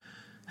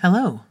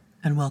Hello,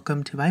 and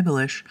welcome to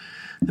Bible-ish,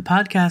 the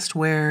podcast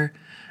where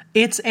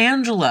it's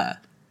Angela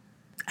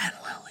and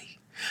Lily.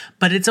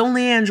 But it's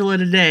only Angela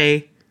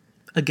today.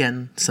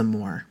 Again, some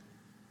more.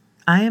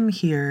 I am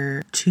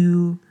here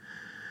to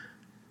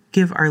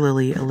give our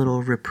Lily a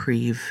little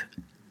reprieve,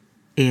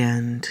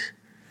 and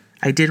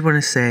I did want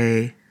to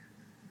say,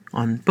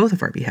 on both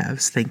of our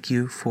behalves, thank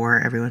you for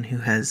everyone who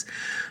has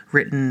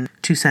written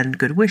to send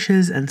good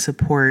wishes and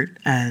support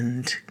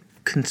and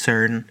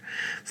concern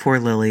for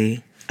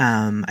Lily.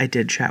 I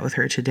did chat with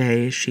her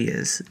today. She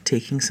is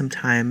taking some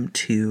time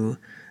to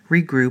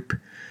regroup,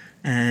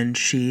 and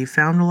she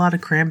found a lot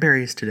of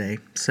cranberries today.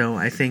 So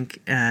I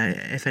think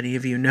if any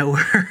of you know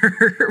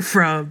her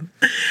from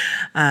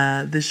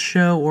this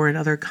show or in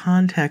other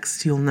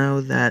contexts, you'll know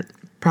that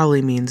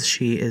probably means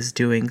she is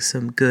doing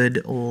some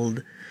good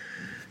old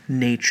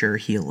nature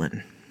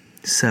healing.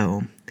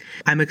 So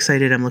I'm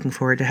excited. I'm looking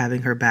forward to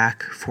having her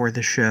back for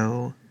the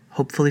show,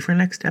 hopefully for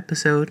next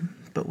episode.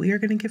 But we are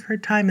going to give her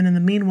time, and in the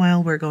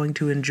meanwhile, we're going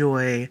to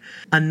enjoy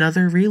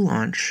another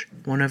relaunch.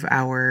 One of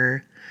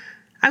our,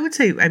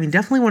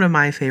 definitely one of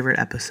my favorite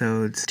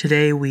episodes.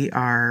 Today we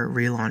are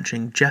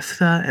relaunching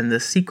Jephthah and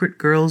the Secret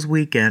Girls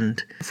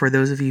Weekend. For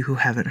those of you who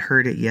haven't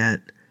heard it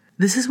yet,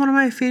 this is one of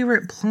my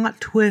favorite plot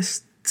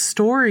twist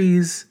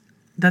stories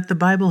that the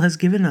Bible has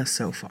given us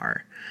so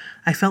far.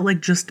 I felt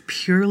like just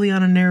purely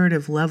on a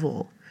narrative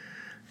level,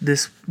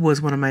 this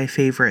was one of my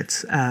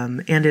favorites.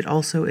 And it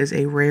also is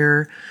a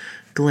rare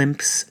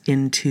glimpse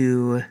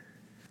into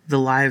the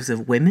lives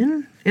of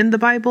women in the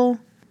Bible,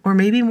 or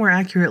maybe more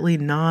accurately,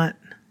 not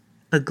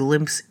a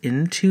glimpse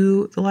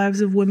into the lives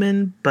of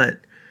women,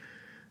 but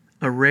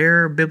a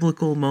rare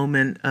biblical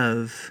moment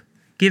of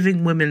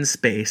giving women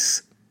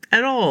space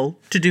at all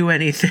to do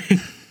anything.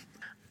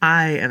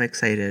 I am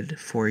excited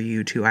for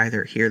you to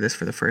either hear this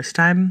for the first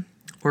time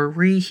or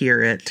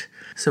rehear it.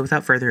 So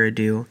without further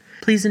ado,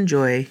 please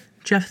enjoy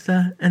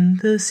Jephthah and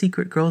the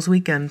Secret Girls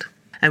Weekend.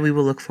 And we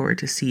will look forward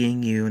to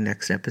seeing you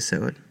next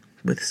episode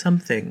with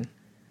something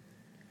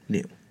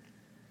new.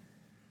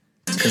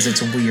 Because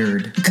it's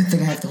weird. Good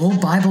thing I have the whole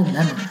Bible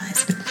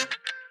memorized.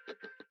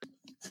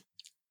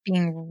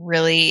 Being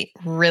really,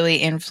 really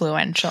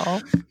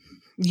influential.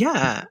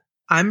 Yeah,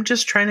 I'm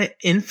just trying to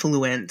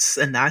influence,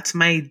 and that's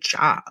my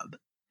job.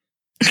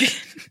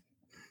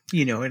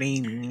 You know what I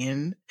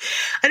mean?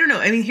 I don't know.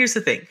 I mean, here's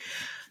the thing.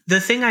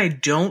 The thing I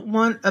don't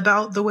want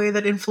about the way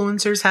that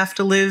influencers have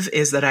to live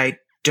is that I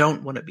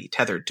don't want to be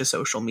tethered to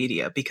social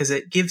media, because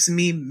it gives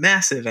me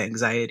massive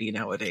anxiety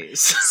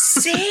nowadays.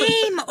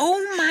 Same.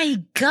 Oh my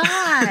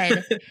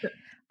God.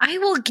 I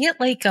will get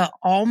like a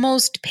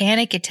almost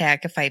panic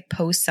attack if I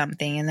post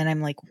something, and then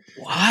I'm like,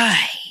 why?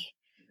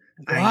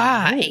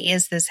 Why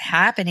is this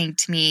happening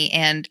to me?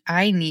 And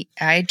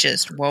I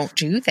just won't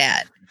do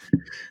that.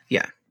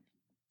 Yeah.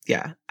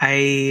 Yeah.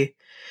 I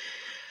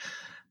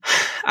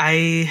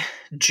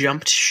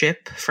jumped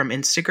ship from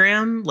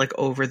Instagram like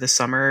over the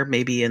summer,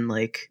 maybe in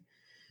like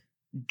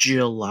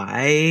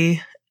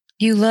July.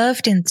 You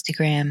loved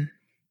Instagram.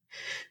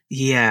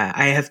 Yeah,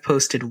 I have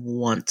posted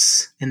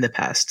once in the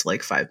past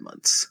like 5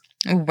 months.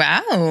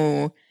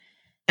 Wow.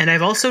 And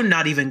I've also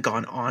not even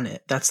gone on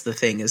it. That's the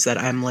thing, is that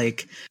I'm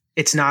like,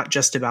 it's not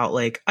just about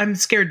like, I'm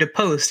scared to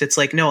post. It's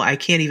like, no, I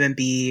can't even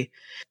be.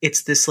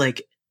 It's this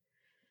like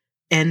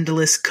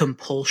endless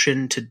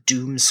compulsion to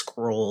doom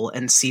scroll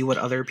and see what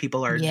other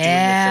people are doing with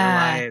their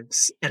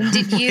lives. And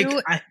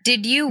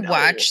did you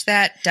watch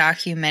that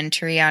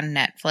documentary on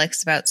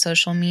Netflix about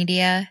social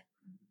media?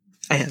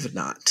 I have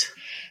not.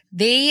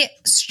 They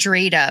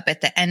straight up at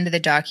the end of the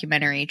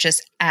documentary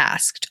just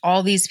asked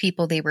all these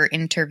people they were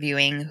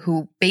interviewing,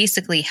 who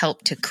basically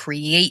helped to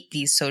create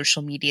these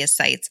social media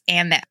sites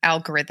and the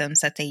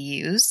algorithms that they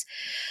use.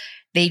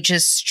 They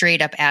just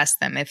straight up asked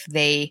them if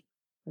they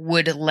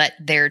would let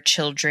their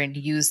children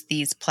use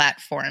these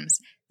platforms.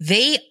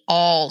 They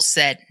all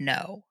said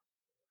no.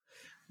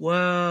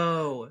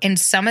 Whoa. And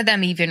some of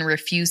them even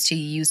refused to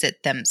use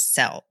it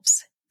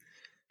themselves.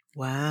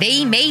 Wow.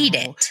 They made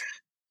it.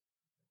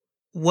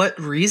 What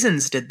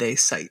reasons did they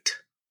cite?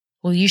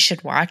 Well, you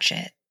should watch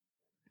it.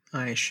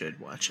 I should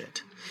watch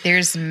it.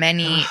 There's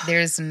many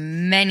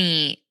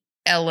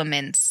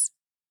elements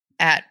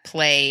at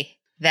play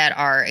that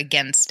are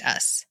against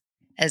us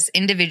as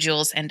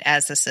individuals and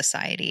as a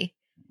society.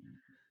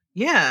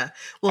 Yeah.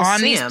 Well,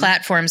 on these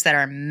platforms that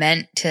are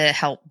meant to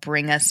help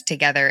bring us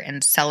together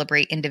and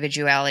celebrate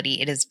individuality,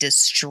 it is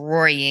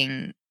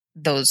destroying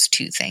those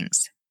two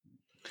things.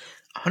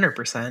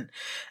 100%.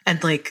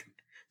 And like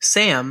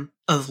Sam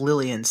of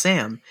Lily and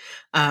Sam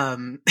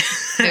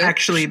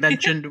actually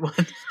mentioned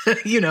one,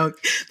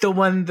 the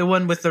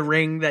one with the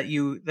ring that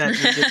you did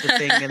the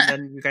thing and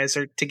then you guys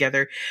are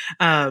together.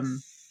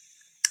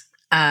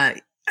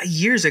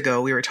 Years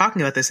ago, we were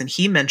talking about this, and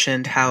he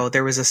mentioned how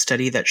there was a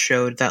study that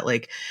showed that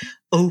like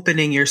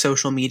opening your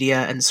social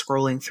media and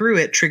scrolling through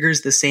it triggers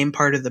the same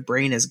part of the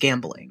brain as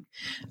gambling,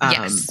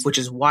 yes. Which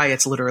is why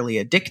it's literally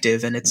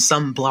addictive, and it's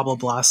some blah, blah,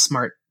 blah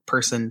smart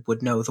person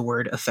would know the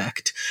word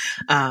affect.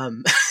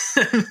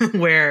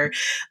 Where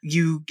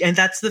and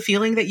that's the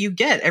feeling that you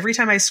get every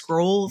time I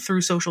scroll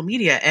through social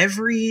media.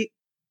 Every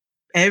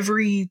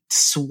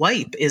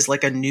swipe is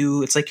like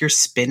it's like you're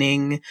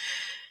spinning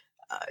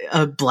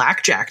a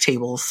blackjack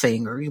table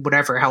thing or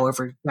whatever,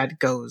 however that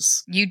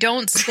goes. You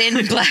don't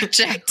spin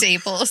blackjack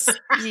tables.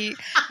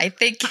 I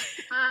think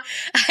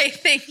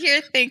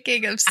you're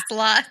thinking of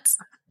slots.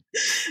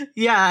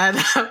 Yeah,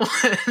 that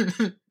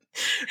one.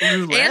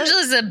 Roulette?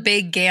 Angela's a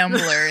big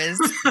gambler,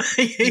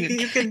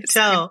 you can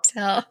tell.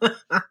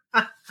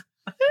 I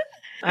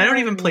don't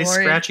even play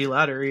scratchy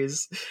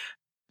lotteries.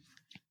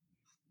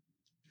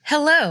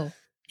 Hello,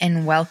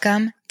 and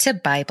welcome to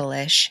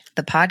Bible-ish,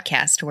 the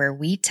podcast where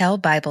we tell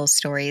Bible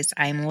stories.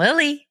 I'm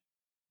Lily.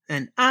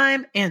 And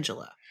I'm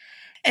Angela.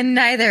 And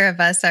neither of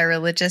us are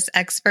religious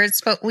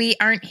experts, but we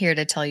aren't here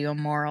to tell you a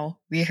moral.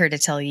 We're here to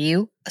tell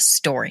you a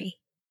story.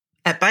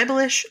 At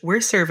Bible-ish,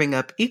 we're serving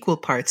up equal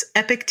parts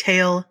epic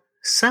tale,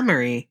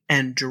 summary,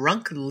 and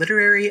drunk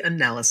literary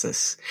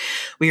analysis.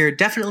 We are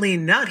definitely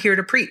not here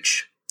to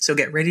preach, so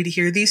get ready to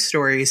hear these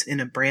stories in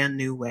a brand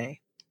new way.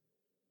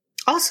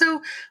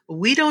 Also,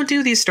 we don't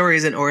do these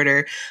stories in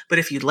order, but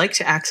if you'd like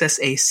to access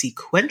a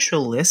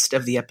sequential list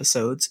of the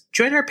episodes,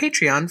 join our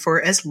Patreon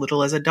for as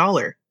little as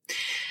 $1.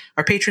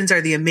 Our patrons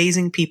are the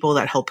amazing people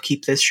that help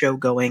keep this show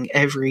going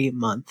every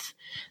month.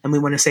 And we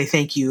want to say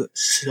thank you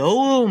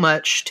so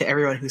much to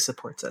everyone who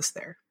supports us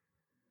there.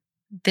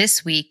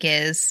 This week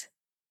is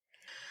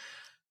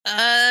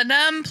an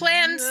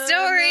unplanned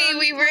story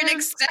we weren't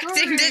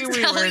expecting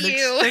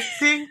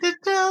to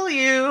tell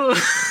you.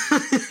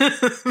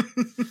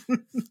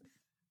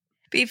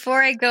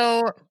 Before I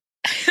go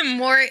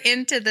more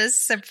into this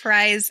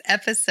surprise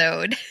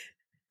episode.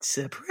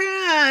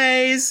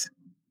 Surprise!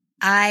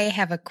 I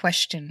have a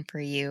question for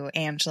you,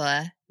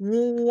 Angela.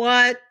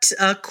 What?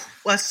 A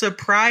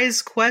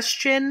surprise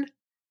question?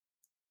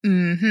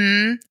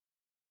 Mm-hmm.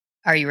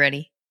 Are you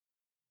ready?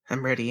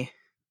 I'm ready.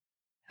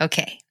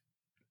 Okay.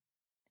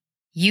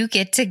 You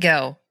get to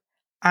go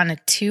on a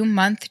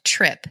 2-month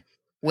trip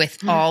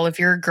with all of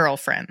your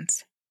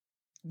girlfriends.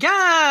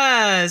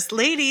 Yes,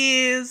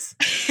 ladies.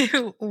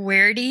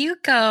 Where do you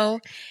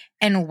go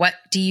and what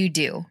do you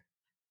do?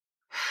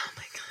 Oh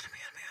my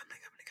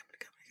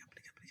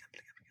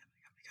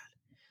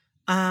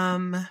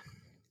god.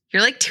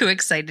 You're like too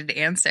excited to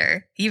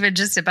answer, even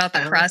just about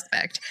the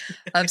prospect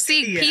of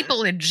seeing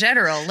people in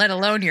general, let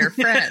alone your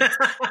friends.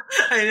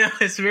 I know,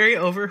 it's very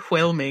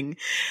overwhelming.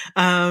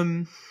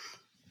 So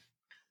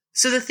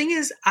the thing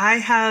is, I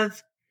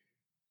have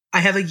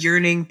a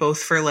yearning both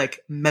for like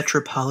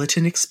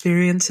metropolitan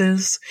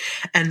experiences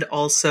and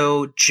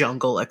also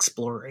jungle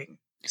exploring.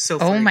 So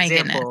for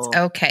example,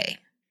 goodness. Okay.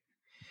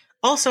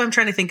 Also, I'm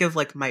trying to think of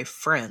like my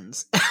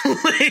friends.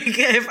 Like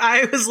if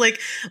I was like,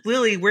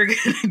 Lily, we're going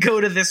to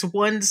go to this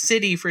one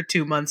city for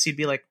 2 months, you'd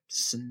be like,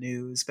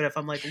 snooze. But if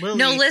I'm like, Lily,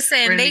 no, listen,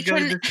 we're going to go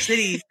to the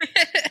city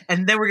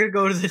and then we're going to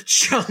go to the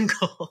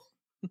jungle.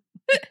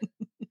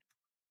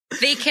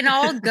 They can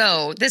all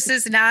go. This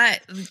is not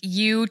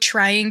you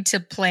trying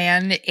to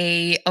plan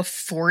a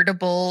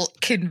affordable,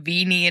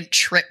 convenient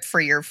trip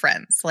for your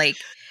friends. Like,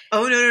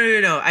 oh,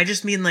 no. I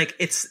just mean like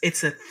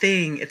it's a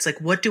thing. It's like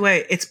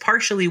it's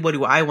partially what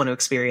do I want to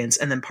experience,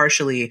 and then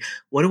partially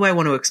what do I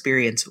want to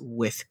experience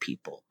with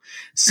people.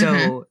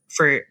 So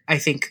I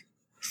think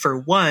for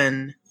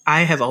one,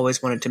 I have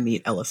always wanted to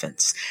meet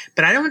elephants,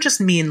 but I don't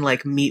just mean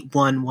like meet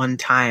one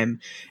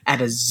time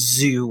at a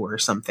zoo or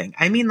something.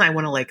 I mean, I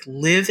want to like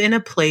live in a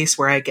place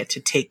where I get to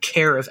take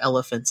care of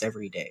elephants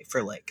every day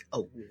for like a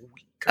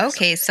week.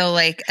 Okay, so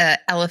like an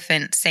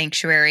elephant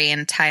sanctuary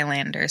in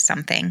Thailand or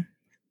something.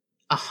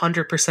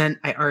 100%.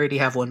 I already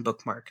have one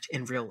bookmarked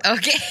in real life.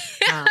 Okay.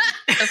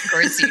 Of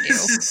course you do.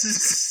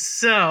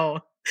 So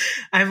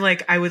I'm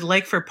like, I would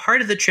like for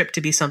part of the trip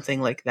to be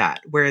something like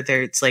that, where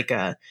there's like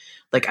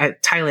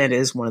Thailand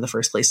is one of the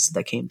first places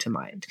that came to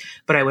mind.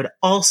 But I would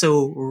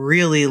also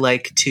really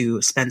like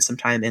to spend some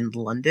time in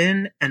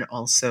London and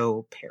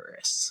also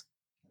Paris.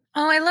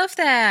 Oh, I love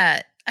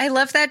that. I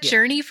love that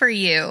journey for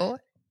you.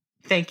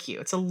 Thank you.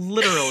 It's a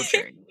literal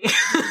journey.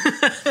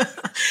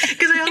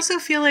 Because I also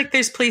feel like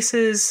there's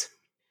places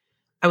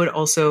I would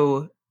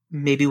also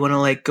maybe want to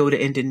like go to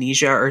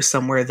Indonesia or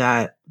somewhere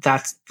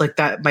that's like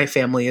that. My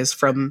family is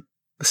from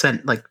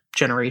like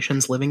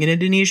generations living in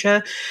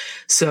Indonesia.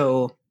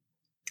 So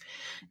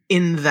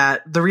in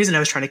that, the reason I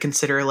was trying to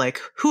consider like,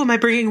 who am I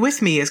bringing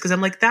with me is because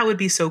I'm like, that would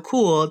be so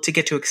cool to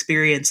get to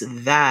experience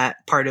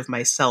that part of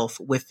myself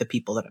with the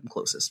people that I'm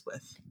closest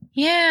with.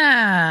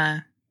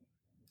 Yeah.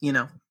 You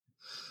know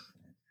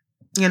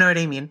what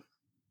I mean?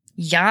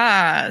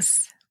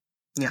 Yes.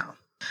 Yeah.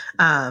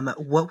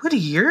 What would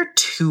your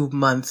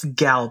 2-month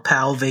gal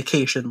pal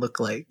vacation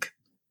look like?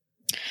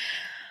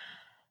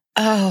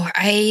 Oh,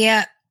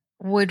 I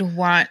would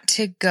want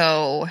to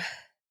go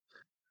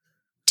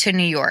to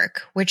New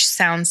York, which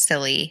sounds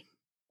silly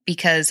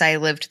because I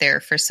lived there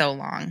for so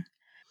long.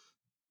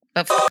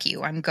 But fuck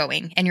you, I'm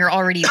going. And you're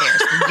already there,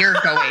 so you're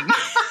going.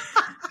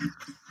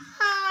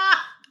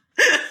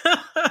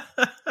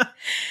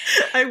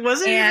 I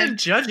wasn't And even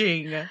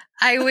judging.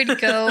 I would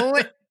go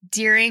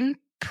during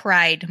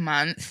Pride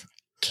Month,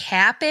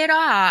 cap it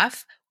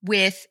off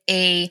with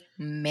a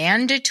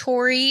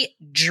mandatory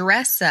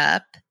dress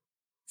up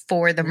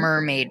for the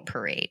Mermaid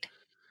Parade.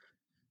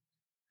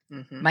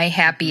 Mm-hmm. My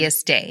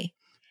happiest day.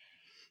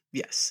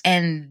 Yes.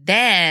 And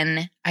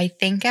then I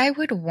think I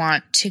would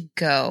want to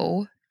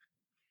go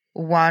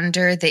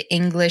wander the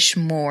English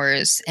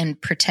moors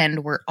and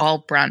pretend we're all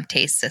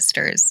Bronte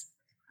sisters.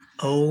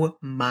 Oh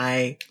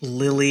my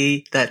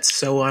Lily, that's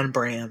so on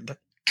brand.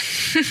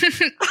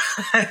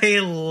 I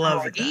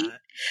love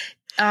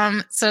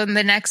that. So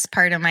the next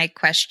part of my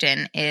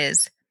question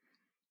is,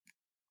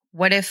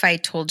 what if I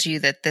told you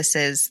that this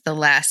is the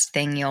last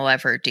thing you'll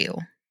ever do?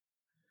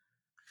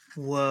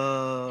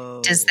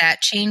 Whoa. Does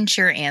that change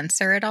your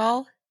answer at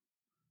all?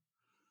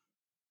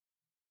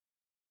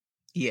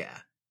 Yeah.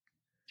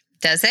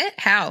 Does it?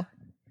 How?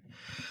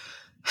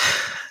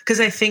 Because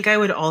I think I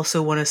would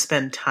also want to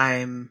spend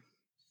time.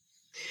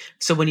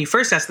 So when you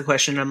first asked the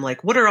question, I'm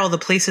like, what are all the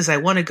places I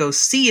want to go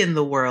see in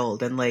the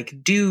world and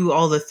like do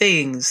all the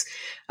things?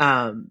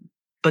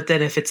 But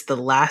then if it's the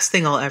last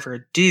thing I'll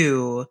ever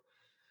do,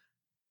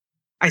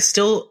 I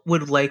still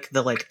would like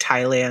the like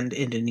Thailand,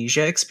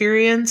 Indonesia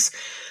experience,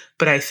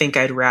 but I think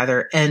I'd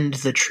rather end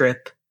the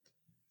trip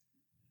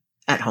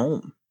at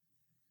home.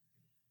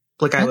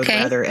 Like I would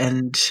rather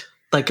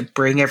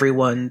bring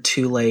everyone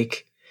to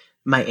like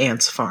my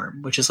aunt's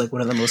farm, which is like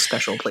one of the most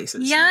special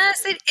places.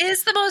 Yes, it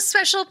is the most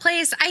special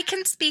place. I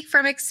can speak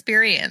from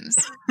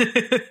experience.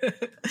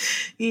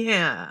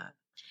 Yeah.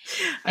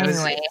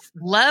 Anyway,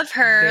 love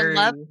her.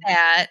 Love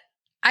that.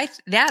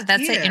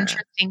 That's an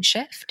interesting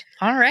shift.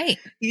 All right.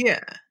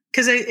 Yeah.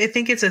 Because I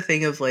think it's a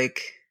thing of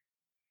like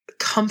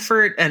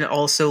comfort, and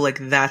also like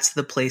that's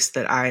the place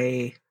that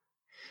I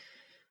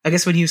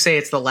guess when you say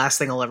it's the last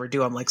thing I'll ever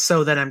do, I'm like,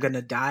 so then I'm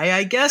gonna die,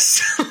 I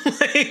guess.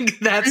 Like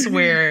that's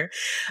where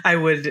I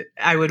would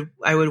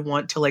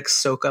want to like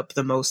soak up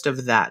the most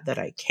of that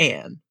I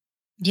can.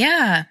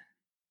 Yeah.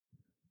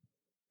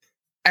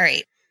 All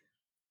right.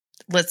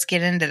 Let's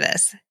get into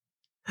this.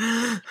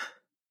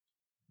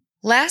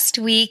 Last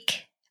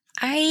week,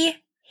 I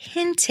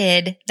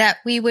hinted that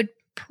we would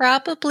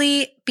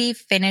probably be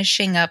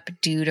finishing up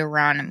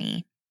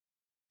Deuteronomy.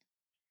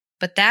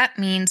 But that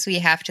means we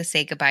have to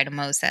say goodbye to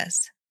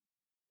Moses.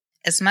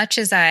 As much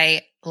as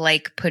I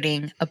like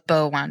putting a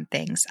bow on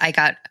things, I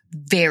got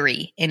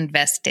very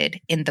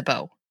invested in the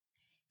bow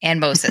and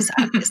Moses,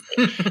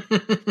 obviously.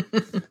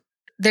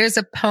 There's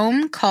a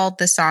poem called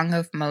The Song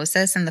of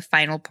Moses in the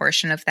final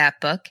portion of that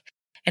book.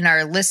 And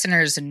our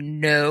listeners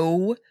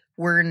know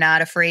we're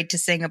not afraid to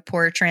sing a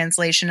poor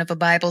translation of a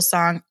Bible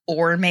song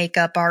or make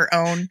up our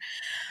own.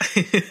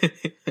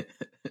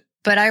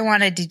 But I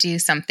wanted to do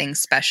something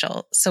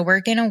special. So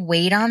we're going to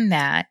wait on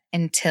that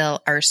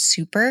until our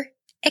super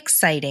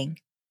exciting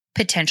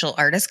potential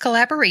artist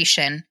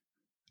collaboration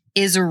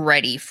is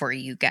ready for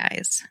you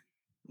guys.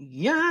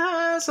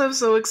 Yes, I'm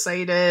so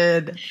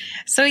excited.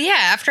 So yeah,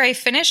 after I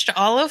finished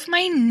all of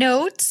my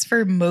notes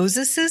for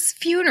Moses's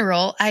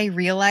funeral, I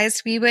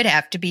realized we would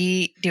have to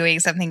be doing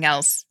something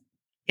else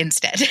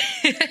instead.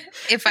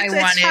 If I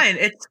wanted.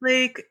 It's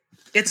fine.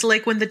 It's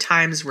like when the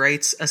Times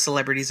writes a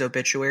celebrity's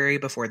obituary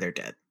before they're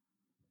dead.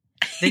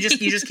 You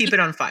just keep it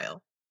on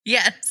file.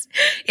 Yes,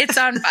 it's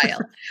on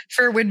file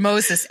for when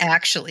Moses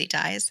actually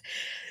dies.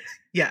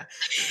 Yeah.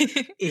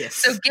 If.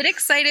 So get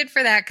excited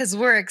for that because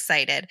we're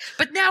excited.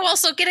 But now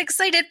also get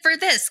excited for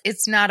this.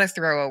 It's not a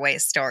throwaway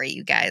story,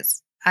 you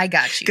guys. I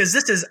got you. Because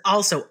this is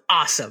also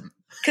awesome.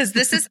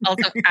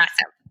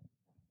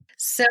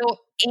 So,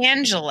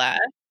 Angela,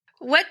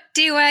 what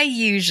do I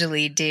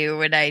usually do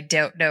when I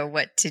don't know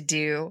what to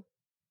do?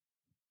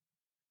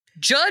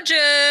 Judges!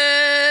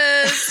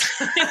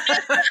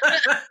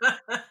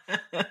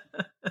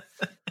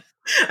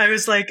 I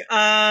was like,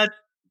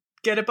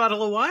 get a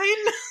bottle of wine?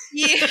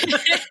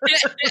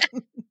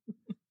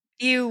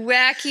 You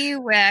wacky,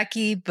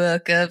 wacky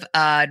book of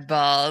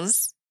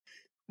oddballs.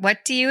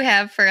 What do you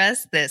have for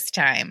us this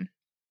time?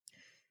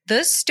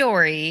 The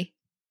story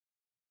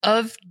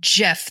of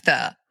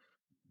Jephthah.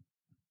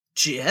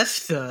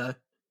 Jephthah?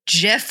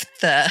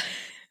 Jephthah.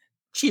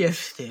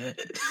 Jephthah.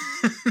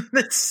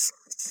 That's...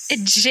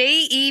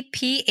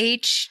 Jepthah.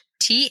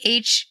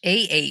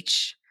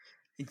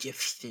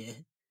 Jephthah.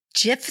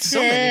 Jephthah. So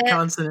many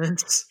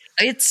consonants.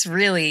 It's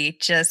really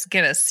just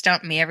going to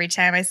stump me every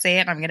time I say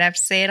it. I'm going to have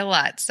to say it a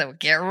lot. So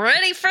get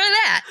ready for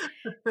that.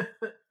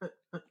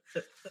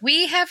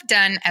 We have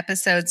done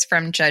episodes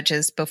from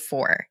Judges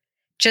before.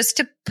 Just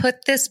to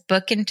put this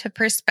book into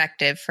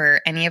perspective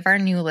for any of our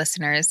new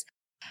listeners,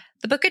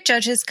 the book of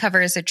Judges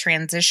covers a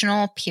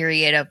transitional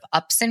period of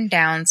ups and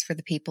downs for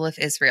the people of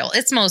Israel.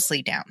 It's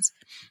mostly downs.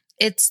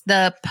 It's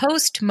the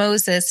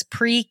post-Moses,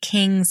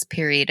 pre-Kings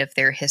period of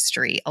their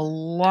history, a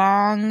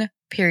long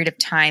period of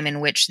time in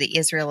which the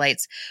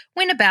Israelites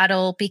win a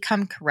battle,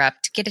 become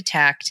corrupt, get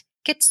attacked,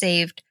 get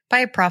saved by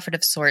a prophet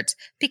of sorts,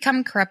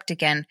 become corrupt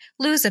again,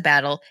 lose a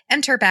battle,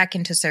 enter back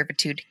into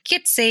servitude,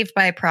 get saved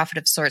by a prophet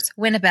of sorts,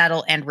 win a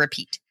battle, and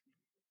repeat.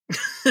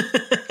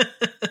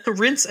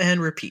 Rinse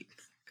and repeat.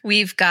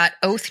 We've got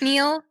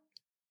Othniel,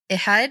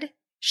 Ehud,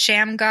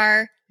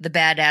 Shamgar, the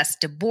badass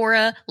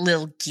Deborah,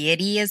 Lil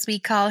Giddy, as we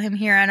call him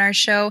here on our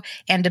show,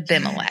 and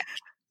Abimelech.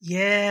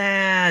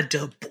 Yeah,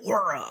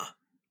 Deborah.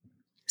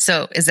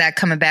 So is that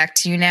coming back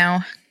to you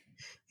now?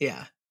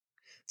 Yeah,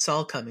 it's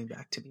all coming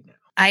back to me now.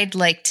 I'd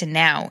like to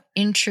now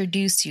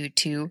introduce you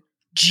to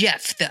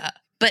Jephthah.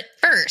 But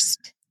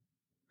first,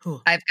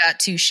 I've got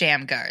 2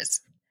 Shamgars.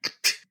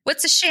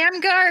 What's a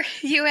Shamgar,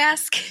 you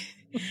ask?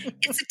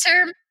 It's a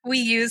term we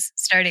use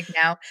starting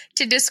now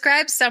to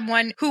describe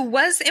someone who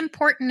was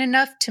important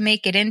enough to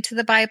make it into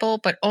the Bible,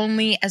 but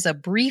only as a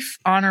brief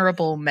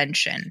honorable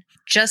mention.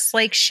 Just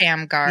like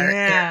Shamgar,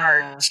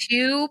 there are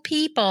 2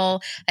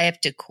 people I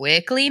have to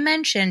quickly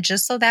mention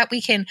just so that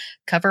we can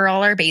cover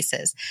all our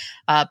bases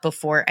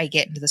before I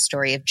get into the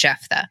story of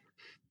Jephthah.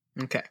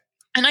 Okay.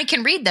 And I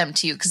can read them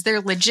to you because they're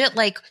legit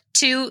like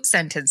 2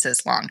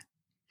 sentences long.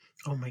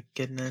 Oh my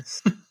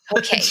goodness.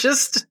 Okay.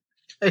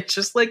 It's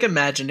just like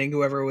imagining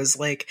whoever was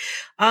like,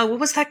 what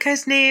was that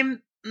guy's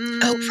name?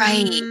 Oh,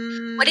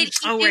 right. What did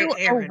he do?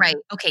 Aaron. Right.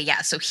 Okay,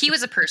 yeah. So he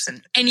was a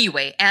person.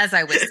 Anyway, as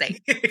I was saying.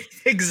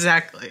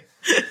 Exactly.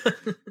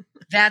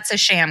 That's a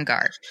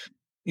Shamgar.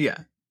 Yeah.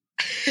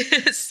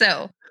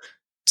 So,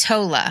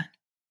 Tola.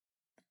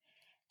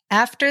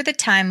 After the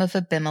time of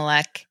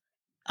Abimelech,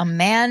 a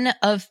man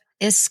of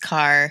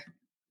Iskhar,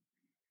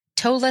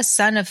 Tola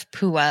son of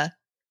Puah,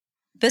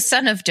 the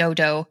son of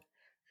Dodo,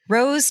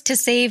 rose to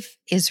save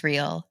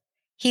Israel.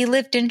 He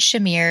lived in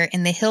Shamir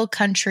in the hill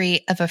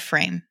country of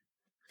Ephraim.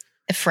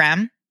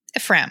 Ephraim.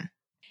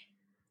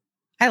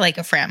 I like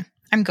Ephraim.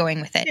 I'm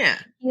going with it. Yeah.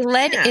 He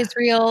led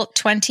Israel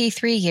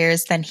 23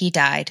 years, then he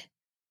died.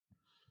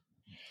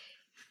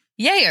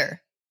 Yair.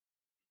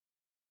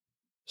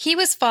 He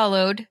was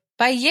followed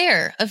by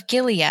Yair of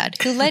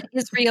Gilead, who led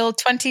Israel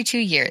 22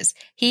 years.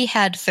 He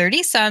had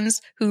 30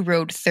 sons who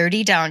rode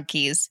 30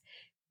 donkeys.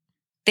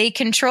 They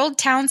controlled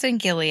towns in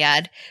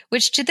Gilead,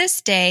 which to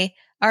this day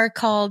are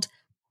called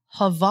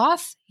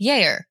Havoth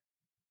Yair,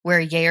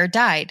 where Yair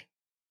died.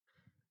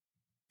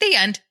 The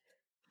end.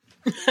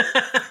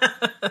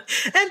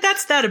 And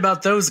that's that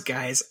about those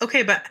guys.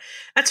 Okay, but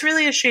that's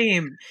really a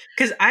shame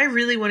because I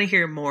really want to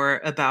hear more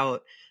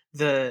about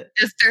the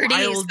 30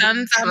 wild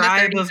sons on the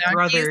tribe 30 of donkeys.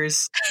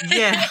 brothers.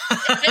 Yeah.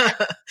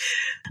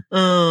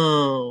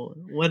 Oh,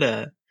 what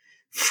a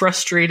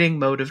frustrating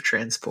mode of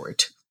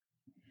transport.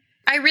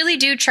 I really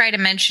do try to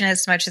mention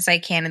as much as I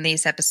can in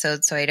these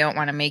episodes, so I don't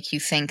want to make you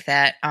think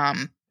that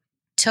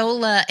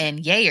Tola and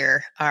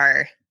Yair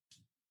are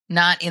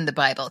not in the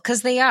Bible,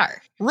 because they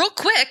are. Real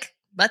quick,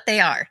 but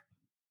they are.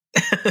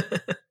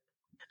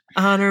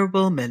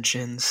 Honorable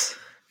mentions.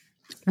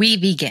 We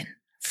begin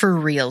for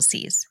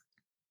realsies.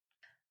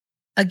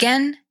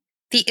 Again,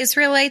 the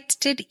Israelites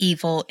did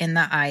evil in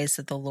the eyes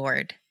of the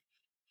Lord.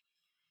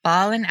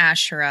 Baal and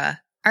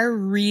Asherah are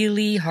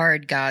really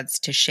hard gods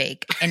to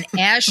shake, and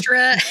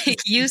Asherah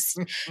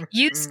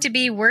used to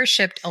be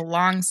worshipped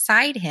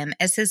alongside him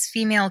as his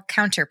female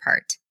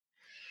counterpart.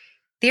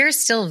 They're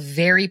still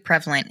very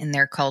prevalent in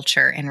their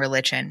culture and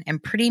religion,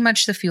 and pretty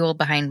much the fuel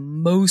behind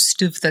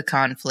most of the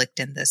conflict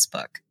in this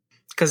book.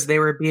 Because they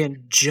were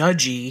being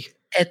judgy.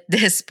 At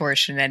this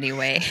portion,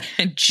 anyway.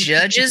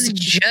 Judges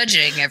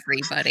judging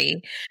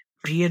everybody.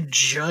 Being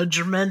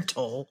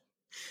judgmental.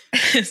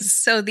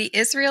 So the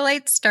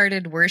Israelites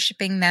started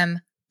worshiping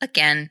them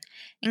again,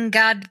 and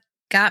God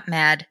got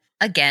mad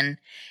again.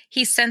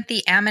 He sent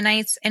the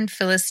Ammonites and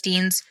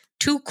Philistines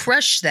to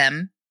crush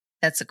them.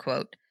 That's a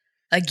quote.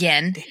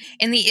 Again.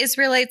 And the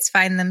Israelites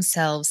find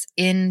themselves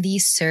in the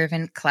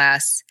servant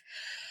class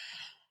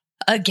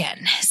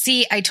again.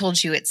 See, I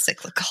told you it's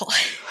cyclical.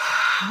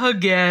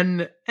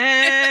 Again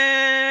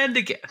and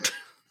again.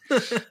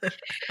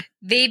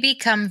 They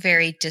become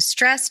very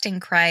distressed and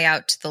cry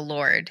out to the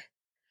Lord.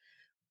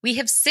 We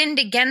have sinned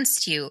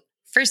against you,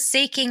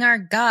 forsaking our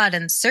God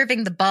and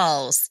serving the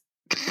Baals.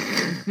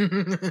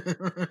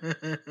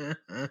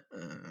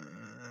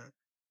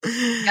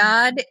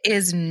 God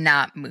is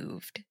not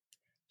moved.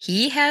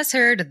 He has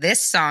heard this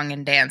song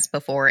and dance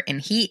before,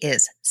 and he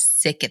is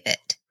sick of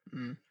it.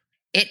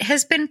 It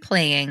has been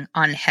playing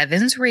on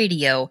Heaven's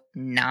radio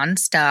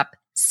nonstop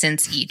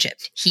since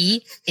Egypt.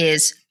 He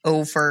is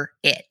over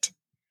it.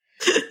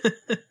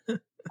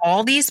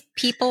 All these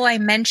people I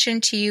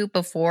mentioned to you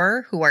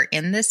before who are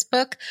in this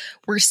book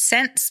were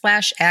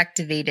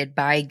sent/activated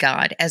by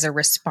God as a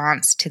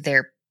response to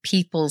their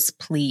people's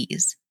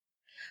pleas.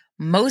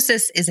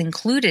 Moses is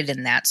included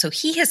in that, so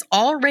he has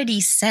already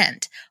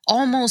sent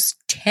almost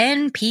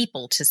 10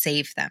 people to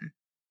save them.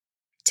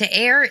 To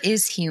err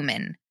is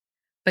human,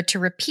 but to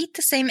repeat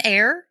the same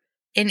error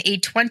in a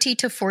 20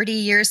 to 40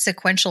 year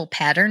sequential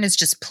pattern is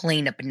just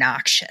plain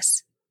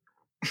obnoxious.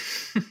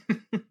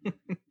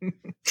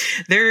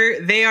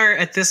 They are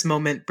at this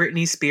moment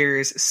Britney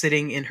Spears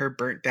sitting in her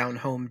burnt down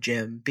home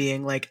gym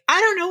being like,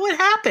 I don't know what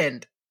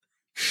happened.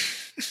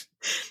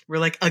 We're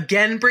like,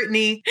 again,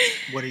 Britney,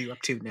 what are you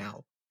up to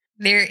now?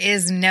 There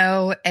is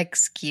no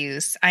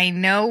excuse. I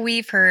know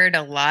we've heard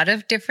a lot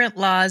of different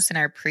laws in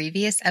our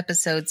previous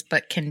episodes,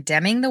 but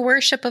condemning the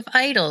worship of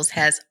idols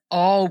has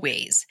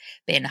always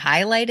been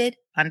highlighted,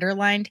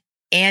 underlined,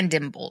 and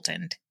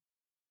emboldened.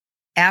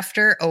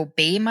 After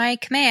obey my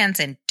commands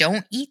and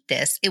don't eat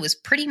this, it was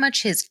pretty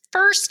much his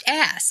first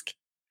ask.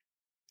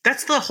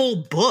 That's the whole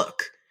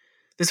book.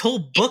 This whole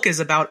book is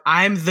about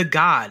I'm the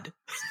God.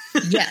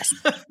 Yes.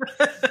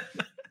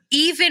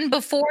 Even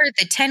before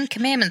the 10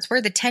 Commandments were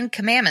the 10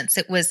 Commandments,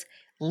 it was,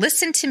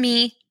 listen to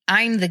me,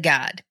 I'm the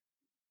God.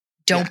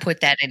 Don't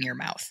put that in your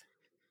mouth.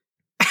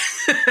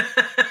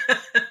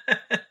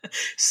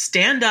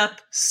 Stand up,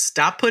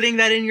 stop putting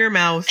that in your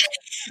mouth.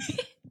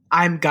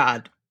 I'm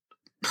God.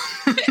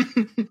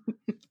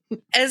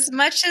 As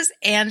much as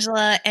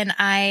Angela and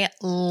I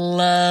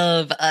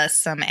love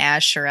us some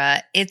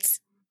Asherah, it's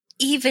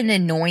even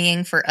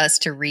annoying for us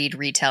to read,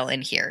 retell,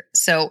 and hear.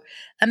 So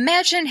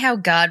imagine how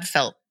God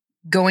felt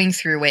going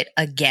through it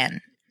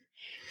again.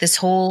 This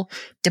whole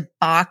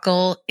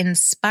debacle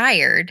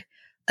inspired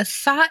a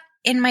thought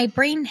in my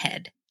brain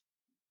head.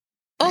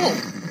 Oh,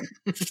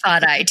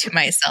 thought I to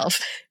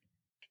myself,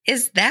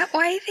 is that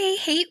why they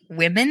hate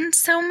women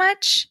so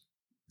much?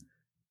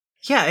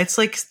 Yeah, it's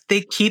like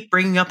they keep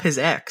bringing up his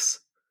ex.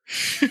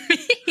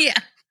 Yeah.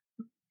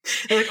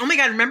 They're like, oh my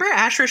God, remember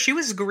Asherah? She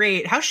was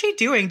great. How's she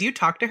doing? Do you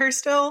talk to her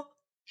still?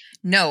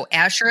 No,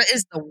 Asherah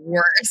is the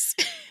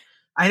worst.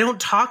 I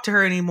don't talk to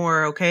her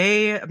anymore,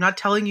 okay? I'm not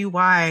telling you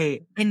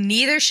why. And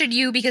neither should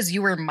you, because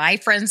you were my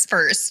friends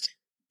first.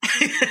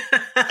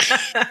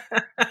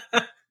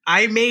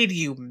 I made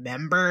you,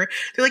 member.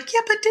 They're like,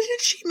 yeah, but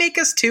didn't she make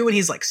us too? And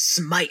he's like,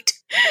 smite.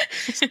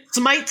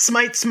 Smite,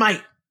 smite,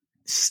 smite.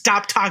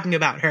 Stop talking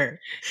about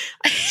her.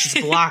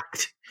 She's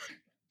blocked.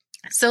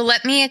 So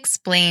let me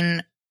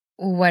explain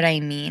what I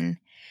mean.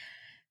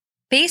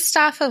 Based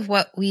off of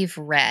what we've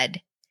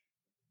read,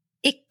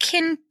 it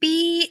can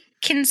be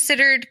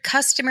considered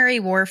customary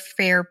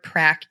warfare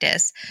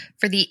practice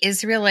for the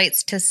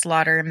Israelites to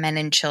slaughter men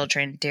and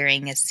children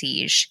during a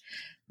siege.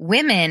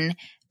 Women,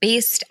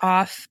 based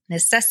off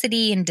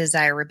necessity and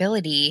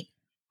desirability,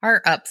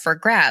 are up for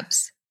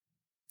grabs.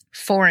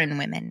 Foreign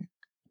women.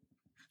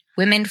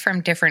 Women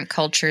from different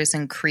cultures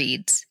and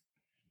creeds.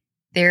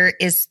 There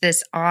is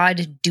this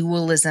odd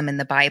dualism in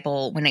the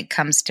Bible when it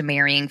comes to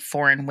marrying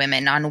foreign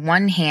women. On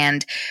one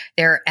hand,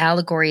 there are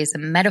allegories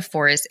and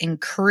metaphors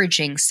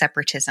encouraging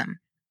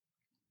separatism.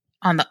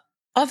 On the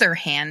other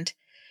hand,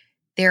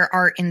 there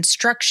are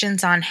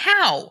instructions on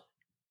how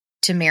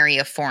to marry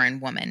a foreign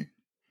woman.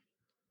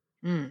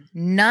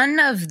 None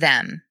of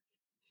them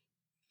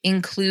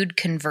include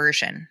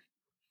conversion.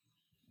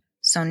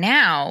 So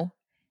now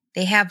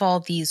they have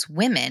all these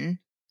women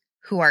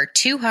who are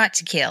too hot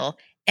to kill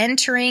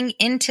entering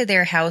into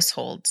their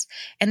households,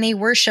 and they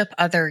worship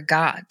other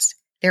gods,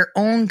 their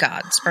own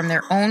gods from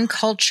their own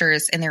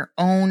cultures and their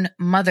own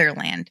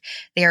motherland.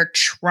 They are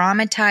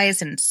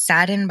traumatized and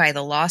saddened by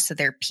the loss of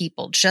their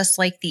people. Just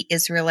like the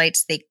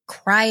Israelites, they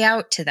cry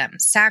out to them,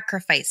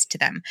 sacrifice to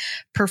them,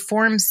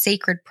 perform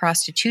sacred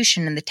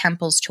prostitution in the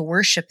temples to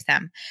worship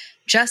them.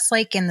 Just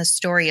like in the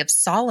story of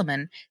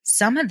Solomon,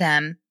 some of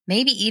them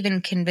maybe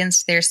even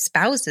convinced their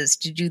spouses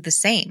to do the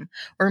same,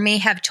 or may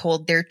have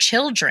told their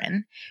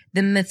children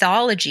the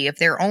mythology of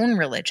their own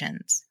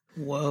religions.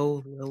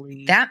 Whoa,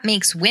 Lily. That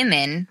makes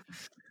women,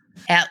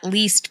 at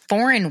least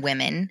foreign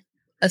women,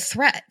 a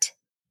threat.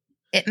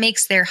 It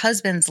makes their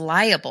husbands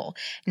liable.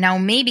 Now,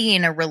 maybe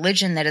in a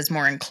religion that is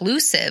more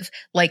inclusive,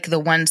 like the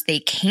ones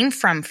they came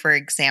from, for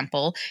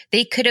example,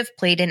 they could have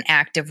played an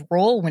active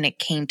role when it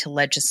came to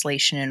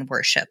legislation and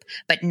worship,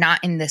 but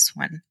not in this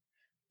one.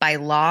 By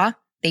law,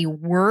 they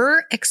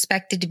were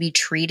expected to be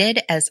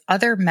treated as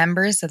other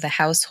members of the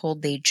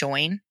household they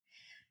join.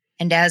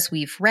 And as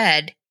we've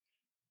read,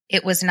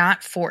 it was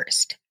not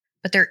forced,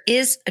 but there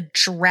is a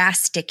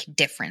drastic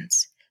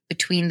difference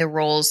between the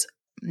roles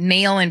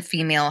male and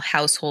female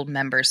household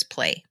members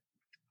play.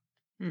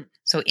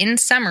 So in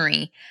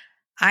summary,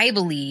 I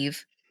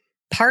believe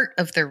part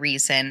of the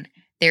reason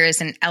there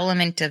is an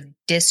element of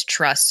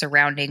distrust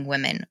surrounding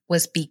women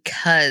was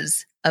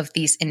because of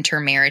these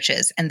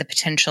intermarriages and the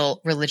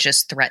potential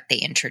religious threat they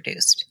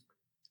introduced.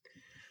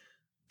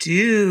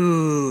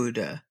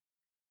 Dude,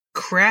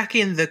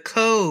 cracking the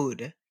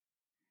code.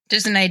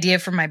 Just an idea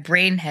from my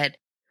brain head.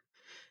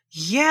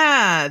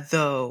 Yeah,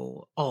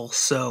 though,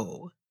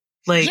 also.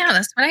 Like, yeah,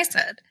 that's what I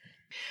said.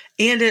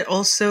 And it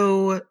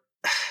also,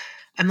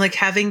 I'm like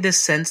having this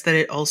sense that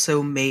it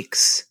also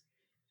makes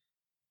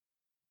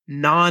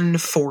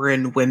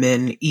non-foreign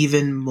women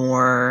even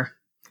more,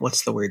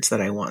 what's the words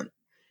that I want?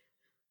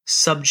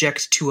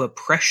 Subject to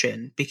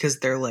oppression, because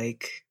they're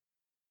like,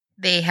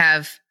 they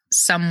have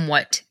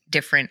somewhat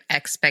different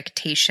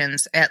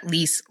expectations, at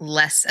least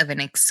less of an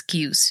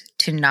excuse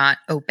to not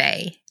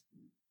obey.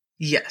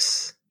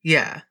 Yes.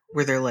 Yeah.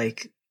 Where they're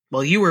like,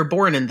 well, you were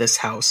born in this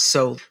house,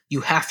 so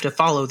you have to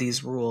follow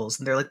these rules.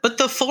 And they're like, but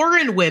the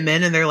foreign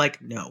women, and they're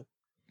like, no.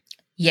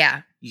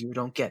 Yeah. you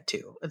don't get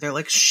to. And they're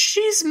like,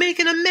 she's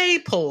making a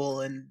maypole.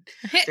 And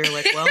they're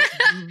like, well.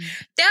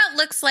 That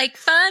looks like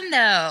fun,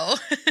 though.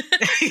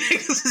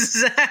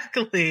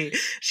 Exactly.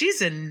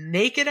 She's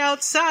naked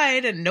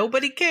outside and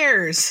nobody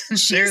cares.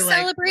 She's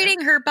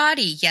celebrating her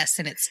body. Yes,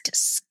 and it's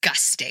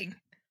disgusting.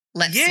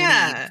 Let's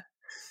leave.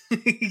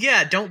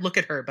 Yeah, don't look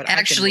at her. But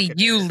actually,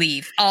 you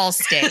leave. I'll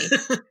stay.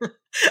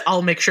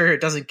 I'll make sure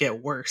it doesn't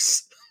get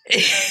worse.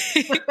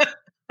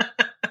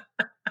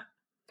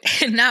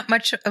 Not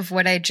much of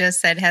what I just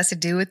said has to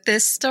do with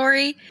this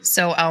story,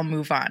 so I'll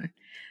move on.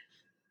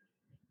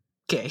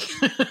 Okay.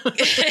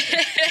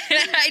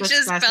 I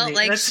just felt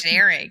like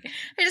sharing.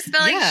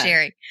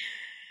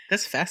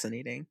 That's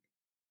fascinating.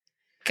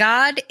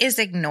 God is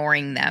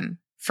ignoring them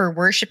for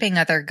worshiping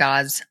other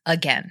gods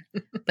again.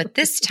 But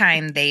this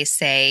time they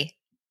say,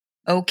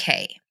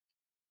 okay,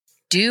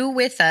 do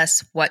with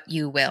us what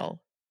you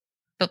will,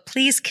 but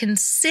please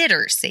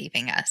consider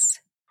saving us.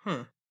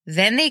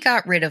 Then they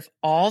got rid of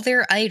all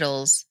their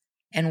idols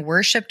and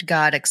worshipped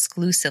God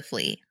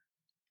exclusively.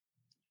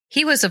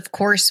 He was, of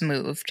course,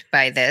 moved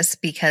by this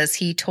because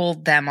he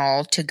told them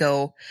all to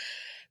go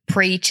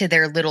pray to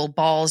their little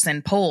balls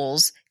and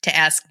poles to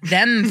ask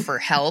them for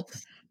help,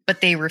 but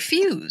they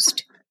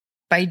refused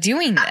by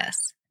doing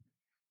this.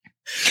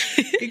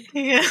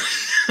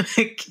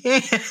 I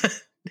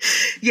can't.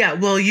 Yeah,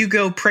 well, you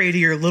go pray to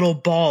your little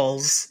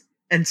balls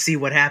and see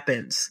what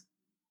happens.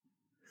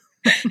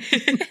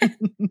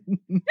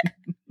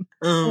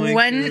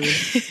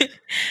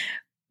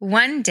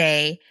 One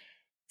day,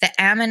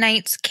 the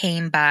Ammonites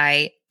came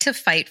by to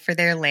fight for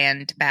their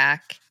land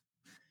back.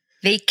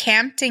 They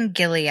camped in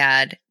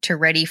Gilead to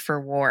ready for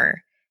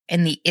war,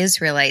 and the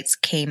Israelites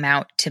came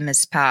out to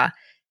Mizpah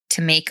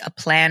to make a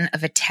plan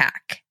of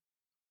attack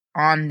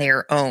on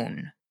their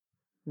own,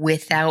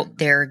 without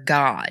their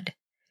God.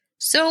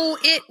 So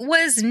it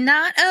was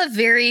not a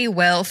very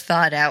well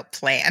thought out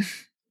plan.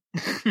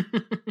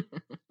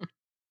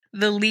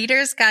 The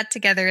leaders got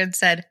together and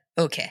said,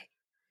 okay,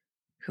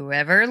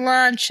 whoever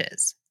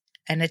launches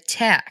an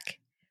attack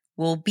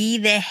will be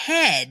the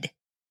head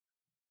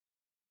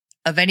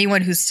of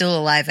anyone who's still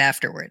alive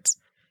afterwards.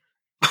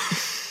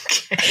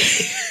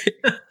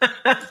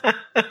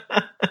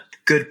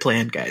 Good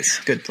plan,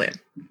 guys. Good plan.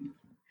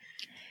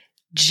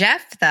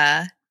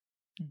 Jephthah,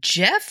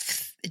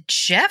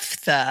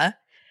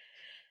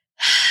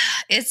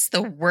 it's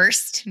the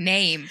worst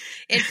name.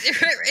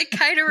 It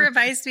kind of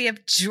reminds me of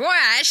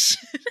Joash.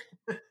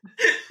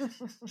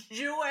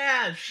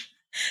 Joash.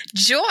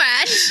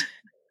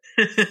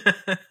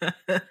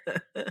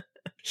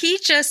 He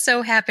just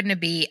so happened to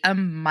be a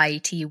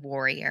mighty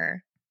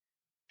warrior.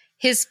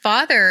 His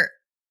father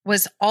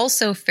was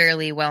also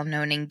fairly well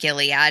known in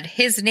Gilead.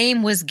 His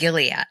name was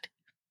Gilead.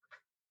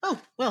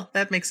 Oh, well,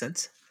 that makes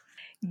sense.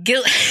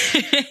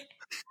 It's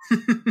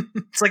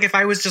like if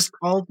I was just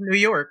called New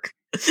York.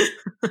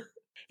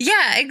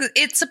 Yeah,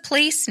 it's a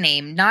place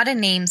name, not a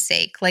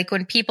namesake. Like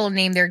when people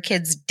name their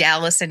kids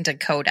Dallas and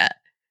Dakota.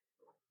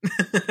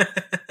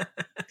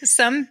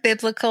 Some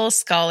biblical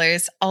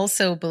scholars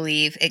also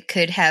believe it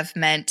could have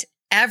meant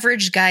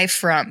average guy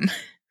from.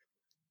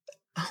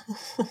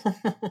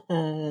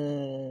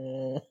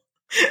 Oh,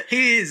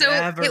 he's so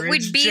average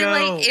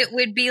it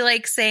would be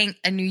like saying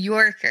a New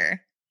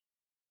Yorker.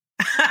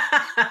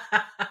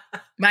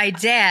 My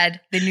dad,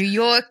 the New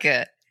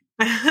Yorker.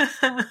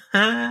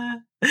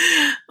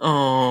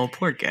 Oh,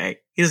 poor guy.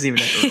 He doesn't even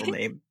have a real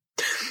name.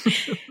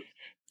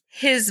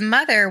 His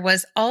mother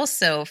was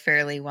also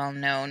fairly well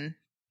known.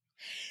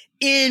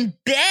 In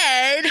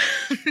bed,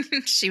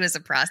 she was a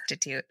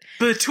prostitute.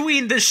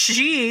 Between the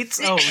sheets.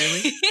 Oh,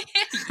 really?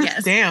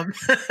 Yes. Damn.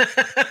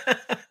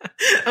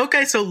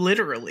 Okay, so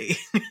literally.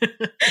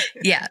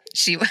 Yeah,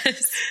 she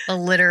was a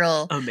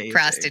literal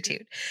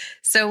prostitute.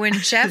 So when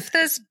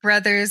Jephthah's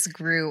brothers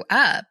grew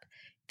up,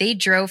 they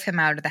drove him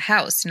out of the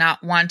house,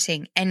 not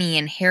wanting any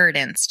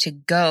inheritance to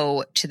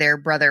go to their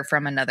brother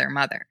from another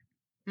mother.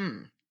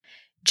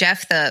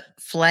 Jephthah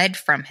fled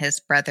from his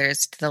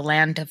brothers to the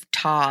land of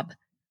Tob,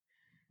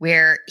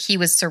 where he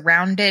was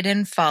surrounded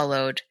and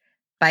followed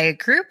by a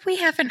group we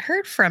haven't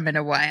heard from in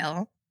a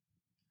while.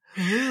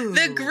 Ooh.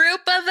 The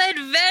group of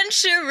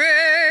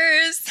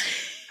adventurers.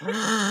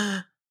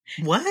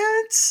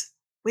 What?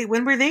 Wait,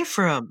 when were they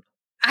from?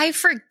 I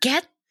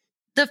forget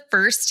the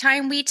first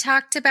time we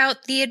talked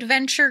about the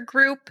adventure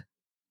group.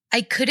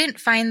 I couldn't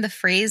find the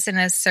phrase in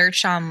a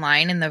search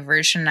online in the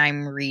version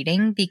I'm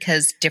reading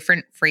because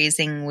different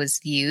phrasing was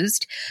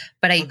used.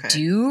 But I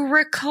do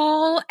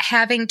recall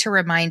having to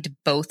remind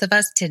both of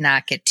us to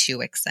not get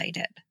too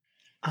excited.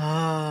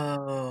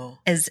 Oh.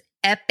 As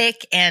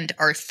epic and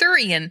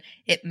Arthurian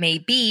it may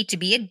be to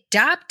be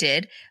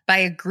adopted by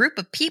a group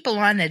of people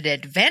on an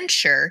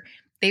adventure,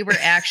 they were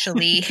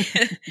actually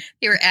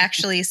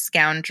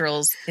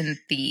scoundrels and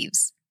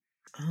thieves.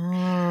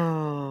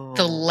 Oh.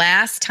 The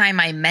last time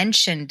I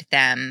mentioned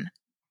them,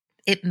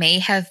 it may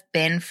have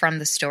been from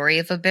the story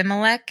of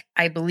Abimelech.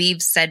 I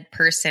believe said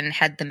person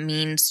had the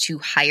means to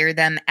hire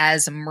them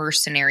as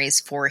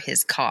mercenaries for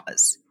his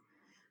cause.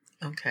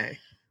 Okay.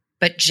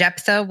 But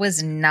Jephthah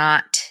was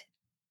not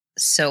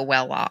so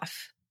well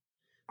off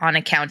on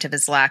account of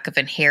his lack of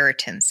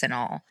inheritance and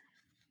all.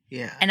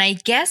 Yeah. And I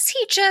guess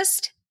he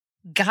just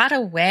got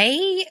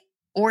away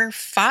or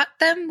fought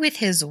them with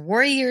his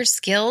warrior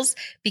skills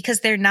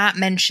because they're not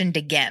mentioned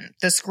again.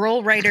 The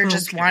scroll writer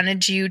just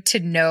wanted you to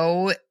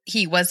know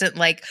he wasn't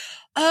like,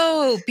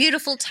 oh,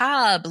 beautiful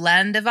Tob,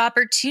 land of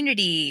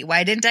opportunity.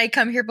 Why didn't I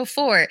come here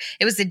before?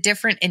 It was a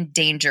different and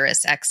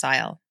dangerous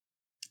exile.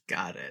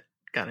 Got it.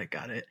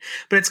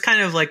 But it's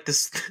kind of like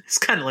this. It's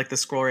kind of like the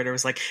scroll writer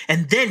was like,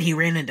 and then he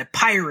ran into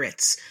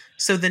pirates.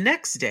 So the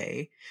next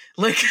day,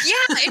 like,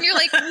 yeah, and you're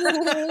like,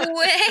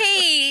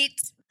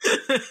 wait.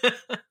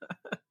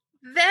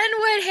 Then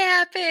what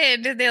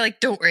happened? And they're like,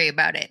 don't worry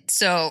about it.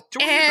 So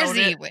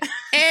anyway,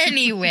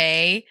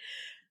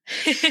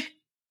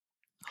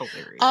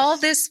 hilarious. All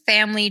this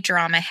family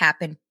drama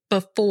happened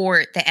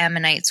before the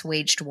Ammonites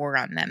waged war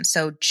on them.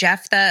 So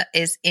Jephthah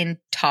is in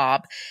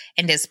Tob,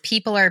 and his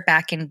people are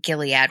back in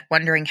Gilead,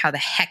 wondering how the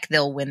heck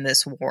they'll win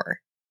this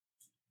war.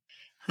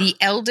 The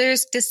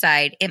elders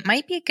decide it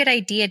might be a good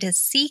idea to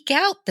seek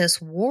out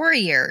this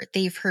warrior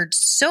they've heard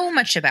so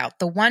much about,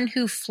 the one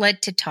who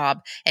fled to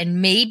Tob and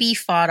maybe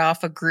fought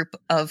off a group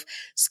of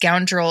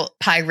scoundrel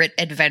pirate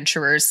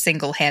adventurers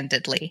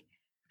single-handedly.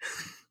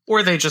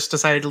 Or they just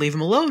decided to leave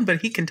him alone,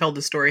 but he can tell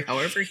the story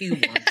however he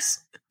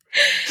wants.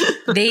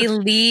 They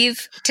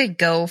leave to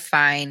go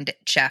find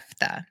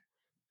Jephthah.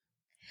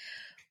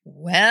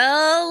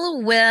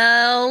 Well,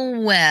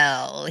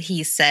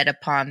 he said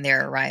upon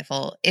their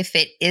arrival, if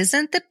it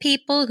isn't the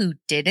people who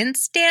didn't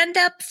stand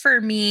up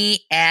for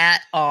me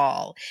at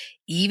all,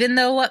 even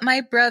though what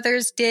my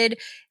brothers did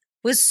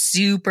was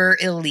super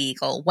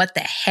illegal, what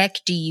the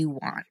heck do you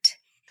want?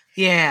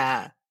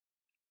 Yeah.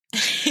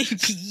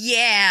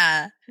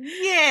 Yeah.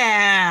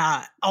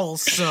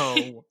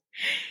 Also.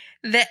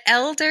 The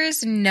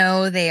elders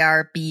know they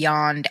are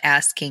beyond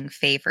asking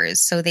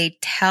favors, so they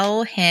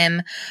tell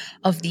him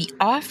of the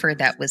offer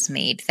that was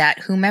made, that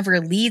whomever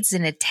leads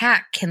an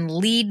attack can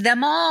lead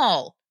them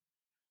all,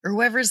 or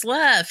whoever's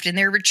left in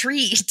their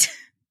retreat.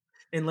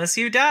 Unless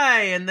you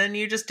die, and then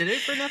you just did it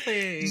for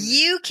nothing.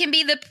 You can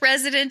be the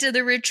president of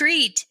the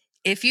retreat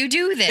if you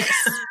do this.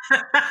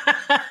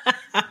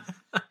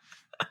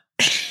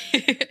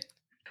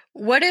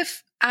 What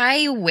if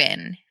I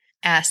win?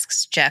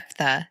 Asks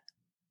Jephthah.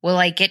 Will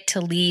I get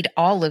to lead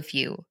all of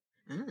you?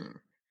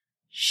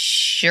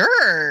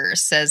 Sure,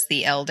 says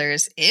the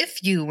elders.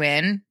 If you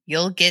win,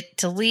 you'll get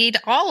to lead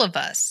all of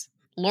us.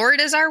 Lord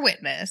is our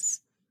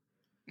witness.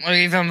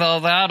 Even though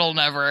that'll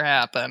never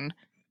happen.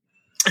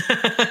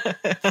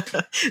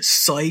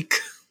 Psych.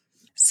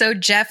 So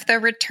Jephthah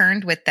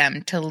returned with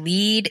them to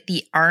lead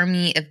the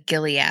army of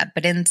Gilead,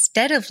 but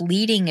instead of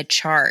leading a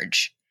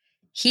charge,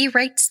 he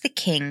writes the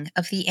king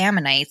of the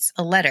Ammonites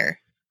a letter.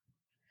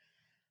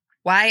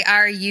 Why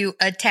are you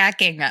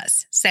attacking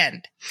us?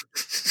 Send.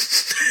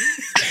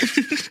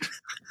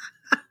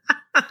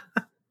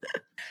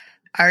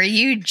 Are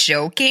you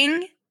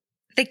joking?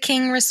 The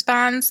king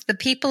responds, the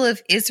people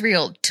of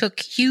Israel took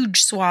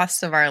huge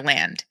swaths of our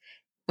land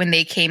when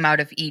they came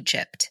out of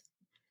Egypt.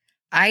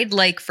 I'd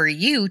like for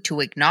you to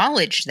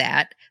acknowledge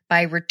that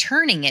by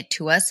returning it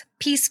to us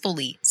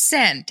peacefully.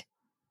 Send.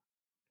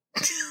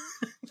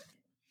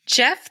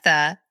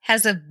 Jephthah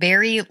has a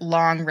very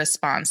long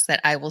response that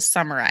I will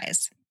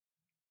summarize.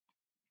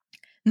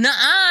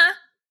 Nuh-uh.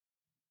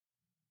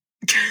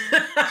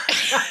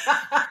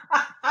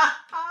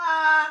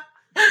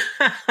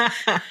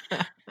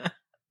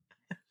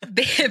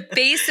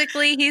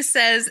 Basically, he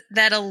says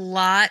that a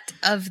lot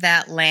of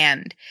that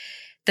land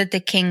that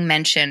the king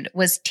mentioned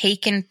was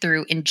taken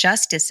through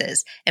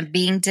injustices and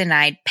being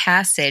denied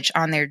passage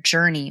on their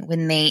journey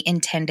when they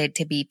intended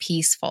to be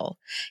peaceful.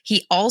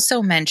 He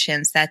also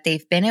mentions that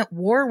they've been at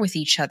war with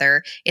each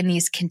other in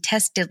these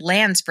contested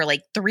lands for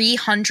like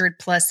 300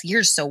 plus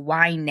years, so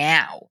why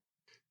now? Oh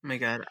my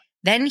God.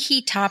 Then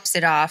he tops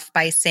it off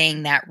by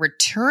saying that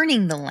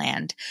returning the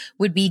land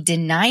would be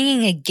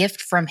denying a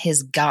gift from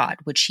his God,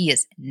 which he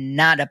is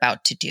not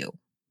about to do.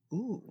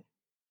 Ooh.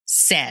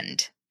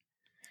 Send.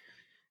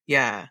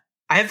 Yeah.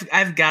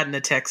 I've gotten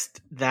a text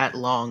that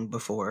long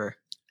before,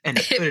 and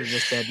it could have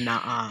just said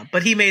nah,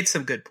 but he made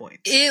some good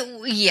points.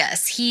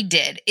 Yes, he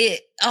did.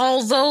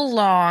 Although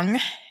long,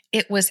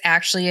 it was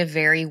actually a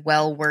very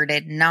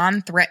well-worded,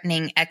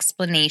 non-threatening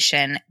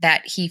explanation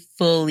that he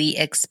fully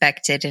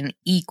expected an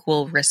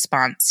equal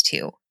response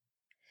to.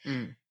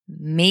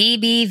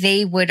 Maybe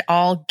they would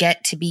all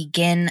get to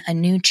begin a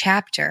new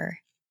chapter.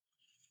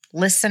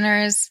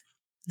 Listeners,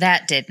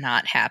 that did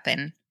not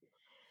happen.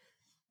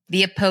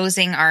 The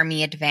opposing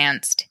army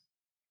advanced,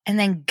 and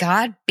then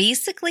God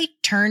basically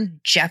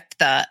turned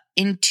Jephthah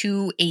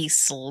into a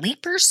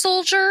sleeper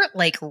soldier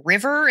like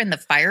River in the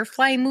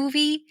Firefly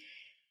movie.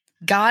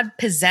 God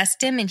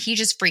possessed him, and he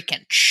just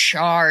freaking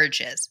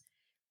charges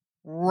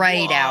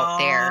right out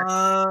there.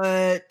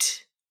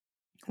 What?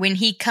 When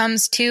he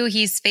comes to,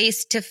 he's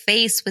face to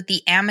face with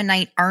the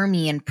Ammonite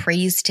army and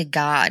prays to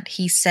God.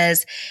 He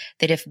says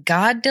that if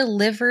God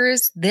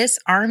delivers this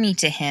army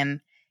to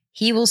him,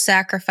 He will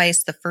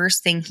sacrifice the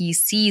first thing he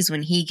sees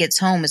when he gets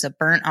home as a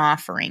burnt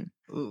offering.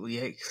 Ooh,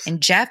 yikes.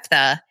 And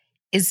Jephthah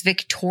is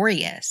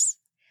victorious.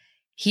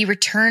 He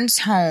returns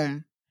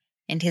home,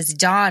 and his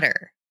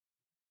daughter,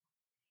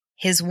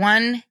 his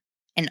one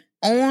and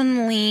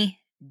only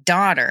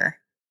daughter,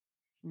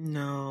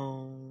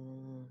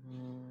 No.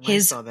 I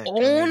his saw that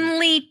coming.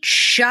 only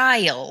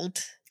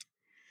child,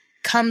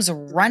 comes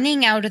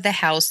running out of the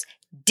house,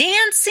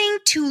 dancing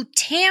to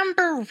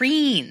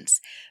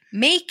tambourines,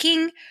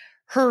 making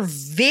her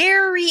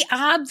very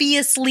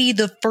obviously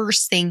the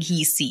first thing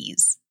he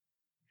sees.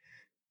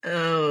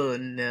 Oh,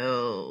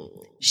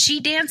 no. She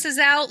dances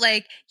out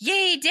like,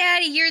 "Yay,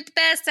 Daddy, you're the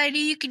best. I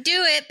knew you could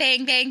do it.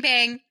 Bang, bang,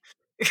 bang."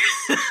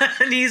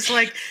 And he's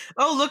like,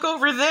 oh, look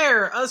over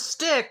there, a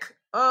stick.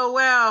 Oh,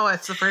 wow,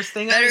 that's the first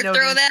thing I Better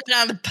noticed. throw that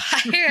on the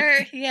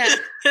fire. Yeah.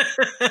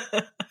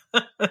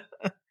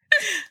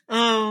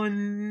 Oh,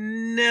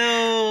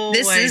 no.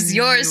 This is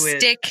your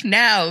stick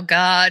now,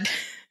 God.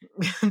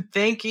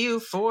 Thank you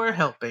for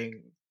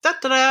helping.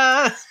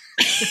 Da-da-da.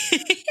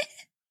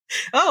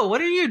 Oh,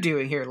 what are you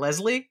doing here,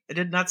 Leslie? I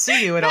did not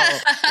see you at all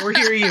or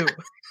hear you.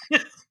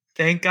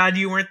 Thank God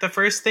you weren't the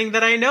first thing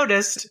that I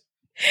noticed.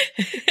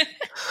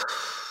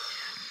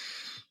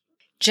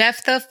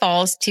 Jephthah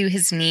falls to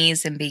his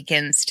knees and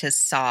begins to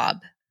sob.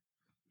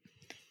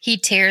 He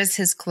tears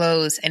his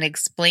clothes and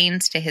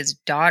explains to his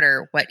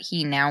daughter what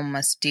he now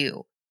must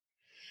do.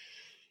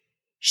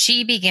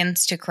 She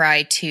begins to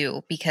cry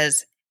too,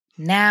 because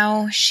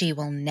now she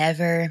will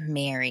never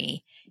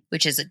marry,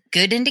 which is a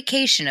good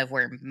indication of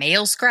where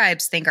male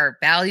scribes think our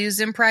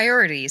values and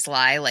priorities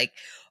lie. Like,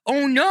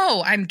 oh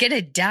no, I'm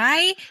gonna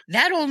die?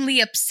 That only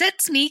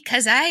upsets me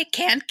because I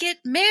can't get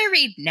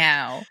married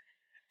now.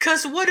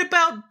 'Cause what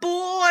about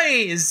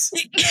boys?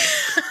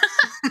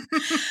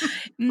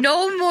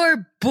 No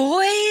more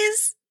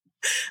boys?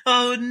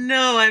 Oh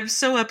no, I'm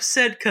so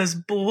upset 'cause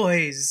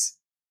boys.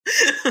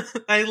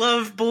 I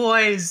love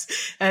boys,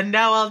 and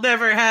now I'll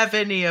never have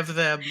any of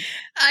them.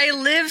 I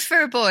live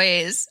for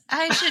boys.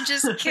 I should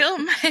just kill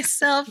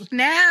myself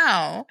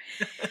now.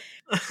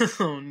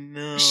 Oh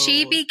no.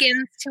 She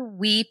begins to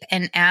weep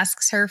and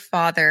asks her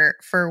father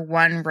for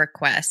one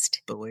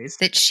request, boys.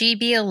 that she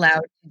be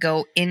allowed to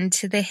go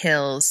into the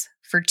hills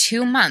for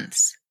 2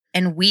 months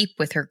and weep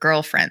with her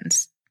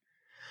girlfriends.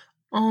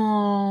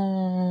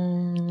 Oh,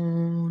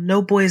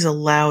 no boys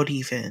allowed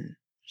even.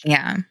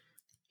 Yeah.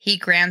 He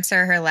grants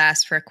her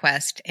last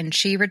request, and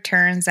she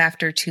returns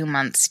after 2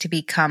 months to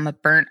become a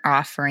burnt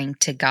offering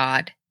to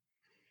God.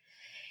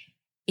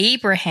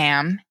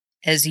 Abraham,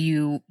 as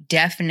you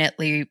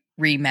definitely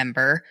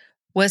remember,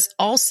 was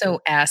also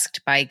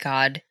asked by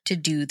God to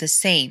do the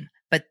same,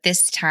 but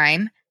this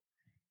time,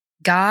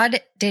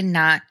 God did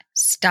not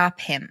stop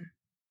him.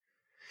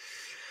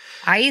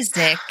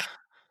 Isaac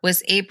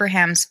was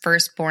Abraham's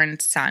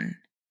firstborn son,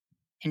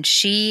 and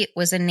she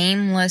was a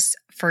nameless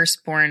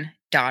firstborn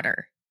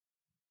daughter.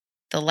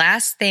 The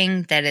last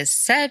thing that is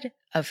said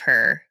of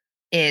her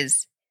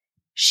is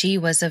she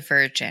was a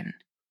virgin,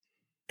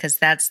 because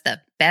that's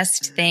the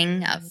best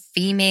thing a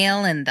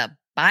female in the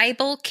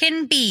Bible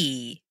can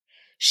be.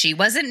 She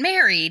wasn't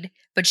married,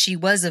 but she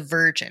was a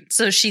virgin,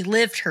 so she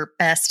lived her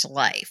best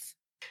life.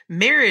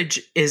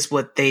 Marriage is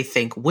what they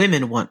think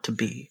women want to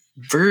be.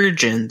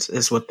 Virgins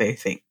is what they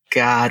think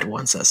God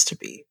wants us to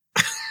be.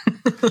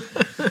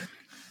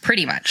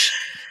 Pretty much.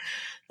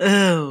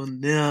 Oh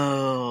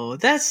no,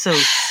 that's so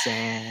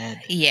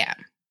sad. Yeah.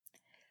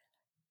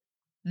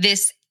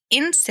 This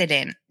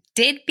incident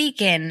did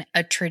begin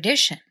a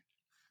tradition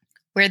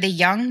where the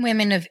young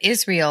women of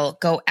Israel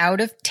go out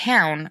of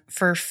town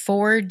for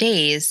 4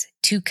 days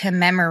to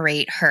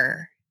commemorate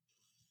her.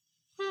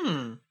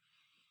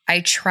 I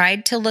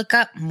tried to look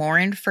up more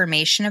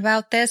information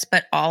about this,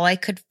 but all I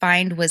could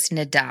find was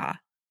Niddah.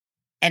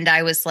 And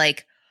I was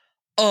like,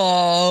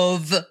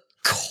 of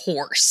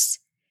course.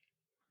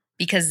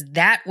 Because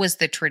that was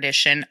the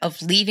tradition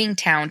of leaving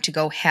town to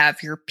go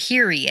have your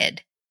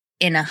period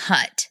in a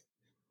hut.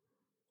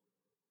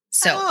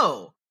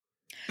 So,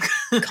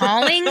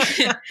 calling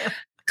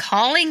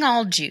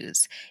all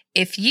Jews.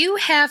 If you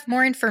have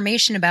more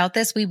information about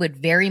this, we would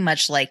very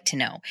much like to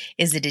know.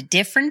 Is it a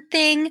different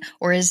thing,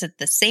 or is it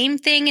the same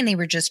thing and they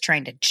were just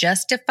trying to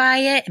justify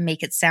it and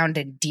make it sound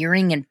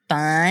endearing and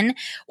fun?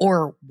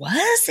 Or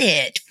was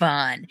it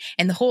fun?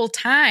 And the whole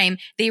time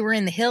they were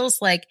in the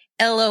hills like,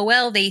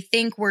 LOL, they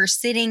think we're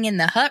sitting in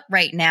the hut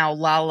right now,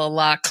 la la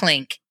la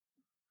clink.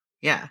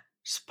 Yeah,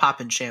 just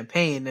popping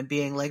champagne and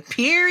being like,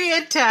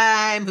 period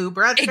time, who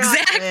brought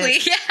chocolate? Exactly,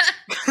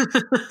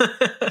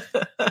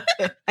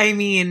 yeah. I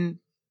mean,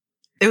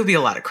 it would be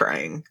a lot of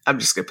crying. I'm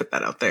just going to put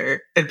that out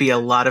there. It'd be a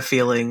lot of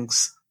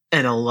feelings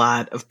and a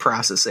lot of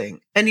processing.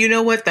 And you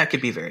know what? That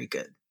could be very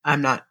good.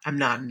 I'm not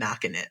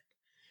knocking it.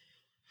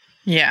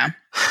 Yeah.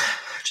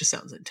 It just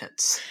sounds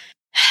intense.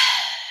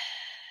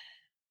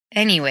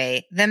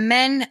 Anyway, the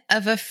men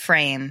of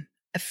Ephraim,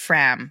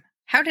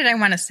 how did I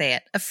want to say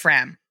it?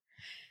 Ephraim.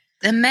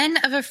 The men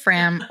of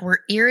Ephraim were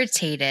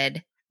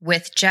irritated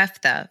with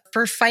Jephthah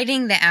for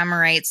fighting the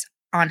Amorites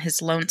on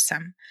his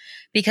lonesome,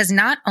 because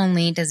not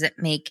only does it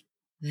make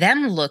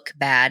them look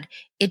bad,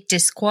 it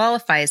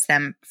disqualifies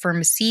them from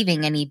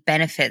receiving any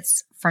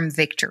benefits from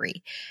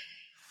victory.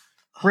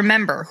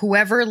 Remember,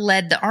 whoever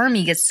led the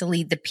army gets to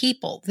lead the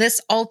people. This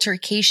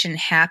altercation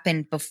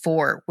happened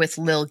before with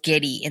Lil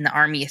Giddy in the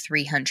army of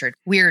 300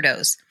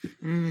 weirdos.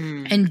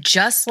 And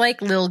just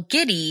like Lil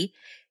Giddy,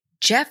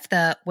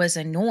 Jephthah was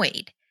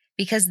annoyed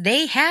because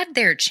they had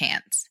their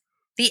chance.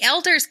 The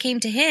elders came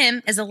to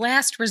him as a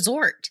last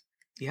resort.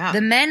 Yeah.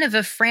 The men of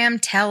Ephraim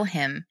tell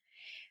him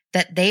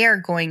that they are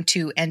going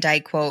to, and I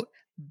quote,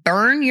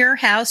 burn your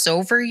house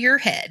over your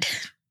head.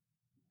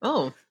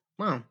 Oh,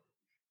 wow.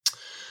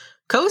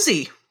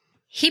 Cozy.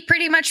 He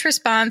pretty much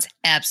responds,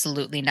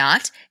 absolutely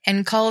not,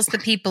 and calls the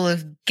people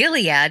of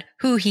Gilead,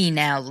 who he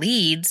now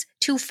leads,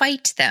 to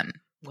fight them.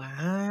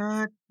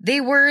 What?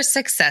 They were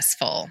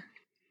successful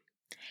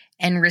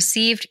and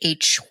received a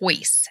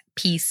choice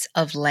piece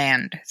of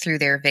land through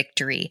their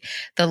victory.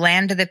 The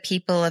land of the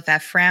people of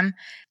Ephraim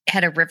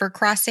had a river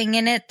crossing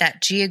in it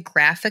that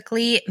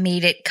geographically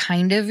made it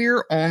kind of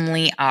your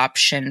only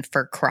option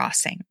for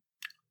crossing.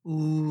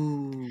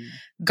 Ooh.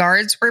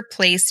 Guards were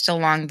placed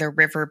along the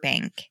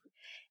riverbank,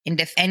 and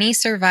if any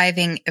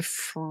surviving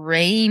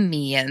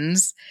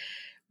Ephraimians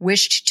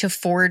wished to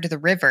ford the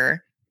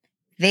river,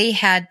 they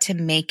had to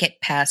make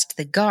it past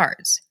the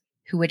guards,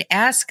 who would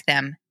ask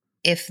them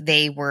if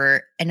they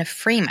were an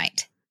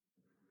Ephraimite,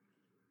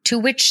 to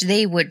which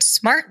they would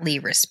smartly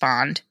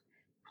respond,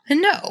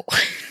 no.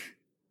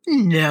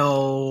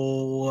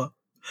 No.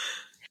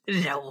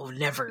 No,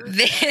 never.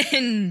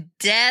 Then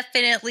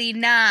definitely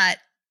not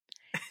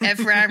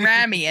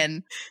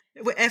Ephraimian.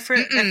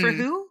 Ephra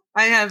who?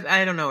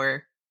 I don't know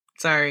her.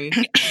 Sorry.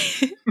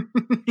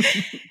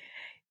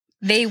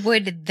 They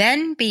would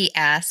then be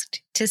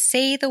asked to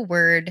say the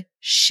word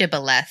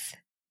shibboleth,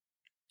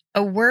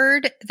 a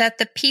word that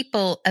the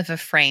people of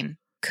Ephraim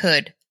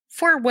could,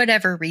 for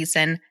whatever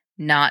reason,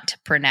 not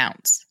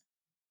pronounce.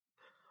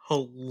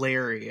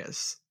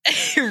 Hilarious.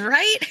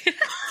 Right?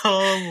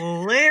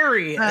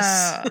 Hilarious.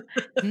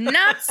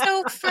 Not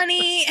so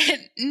funny.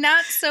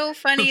 Not so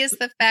funny is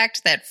the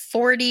fact that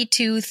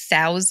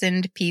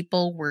 42,000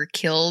 people were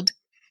killed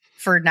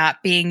for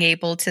not being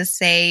able to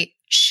say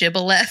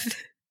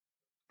shibboleth.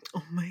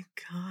 Oh my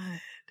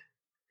god.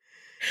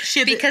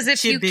 Because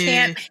if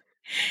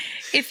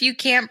you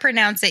can't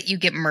pronounce it, you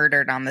get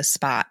murdered on the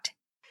spot.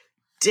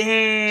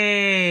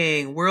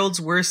 Dang, world's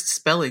worst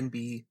spelling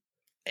bee.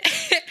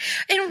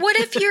 And what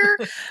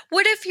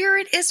if you're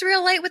an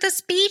Israelite with a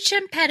speech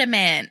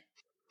impediment?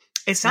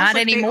 It sounds Not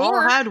like anymore. They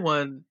all had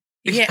one.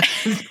 Yeah.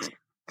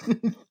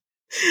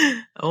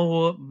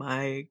 Oh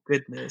my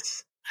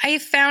goodness. I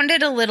found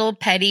it a little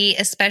petty,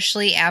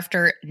 especially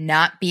after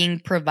not being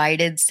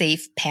provided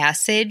safe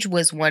passage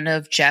was one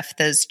of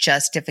Jephthah's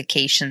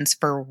justifications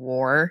for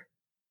war.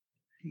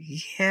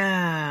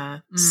 Yeah.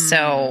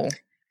 So,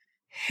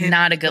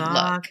 not a good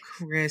look.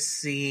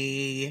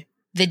 Hypocrisy.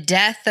 The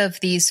death of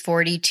these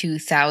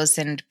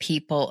 42,000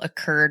 people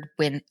occurred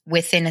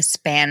within a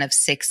span of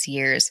 6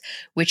 years,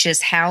 which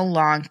is how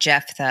long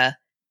Jephthah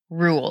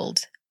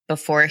ruled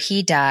before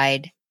he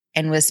died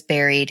and was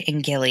buried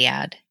in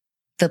Gilead.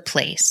 The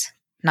place,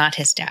 not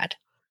his dad.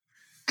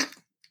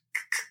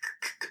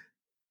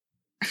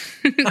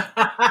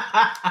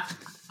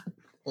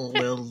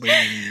 Lily.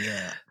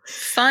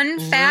 Fun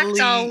fact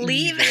I'll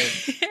leave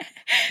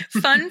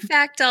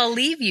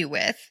you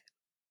with.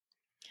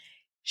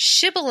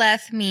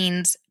 Shibboleth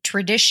means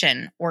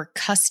tradition or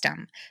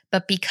custom,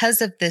 but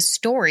because of this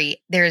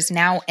story, there is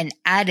now an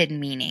added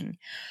meaning.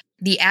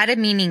 The added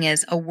meaning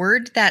is a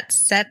word that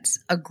sets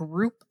a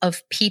group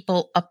of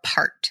people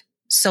apart.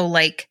 So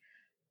like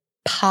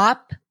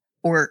pop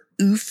or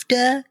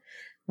oofda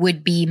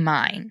would be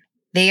mine.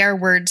 They are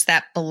words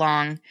that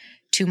belong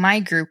to my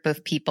group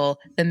of people,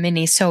 the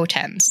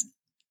Minnesotans.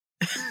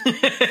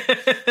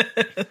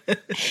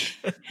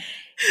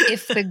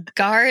 If the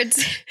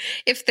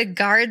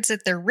guards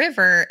at the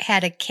river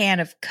had a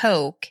can of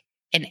Coke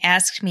and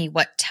asked me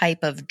what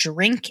type of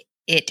drink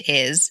it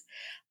is,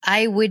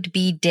 I would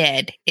be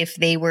dead if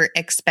they were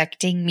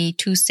expecting me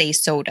to say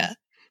soda.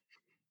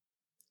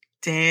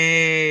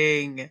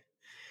 Dang.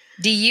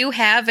 Do you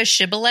have a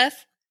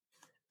shibboleth?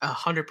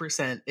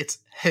 100%. It's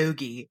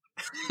hoagie.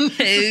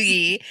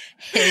 Hoagie.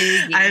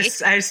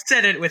 I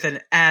said it with an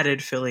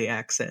added Philly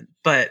accent,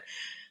 but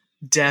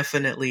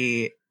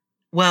definitely,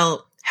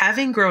 well,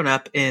 having grown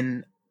up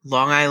in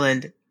Long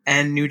Island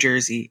and New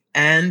Jersey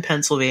and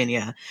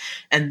Pennsylvania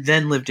and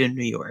then lived in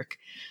New York,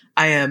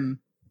 I am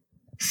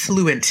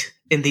fluent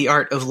in the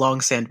art of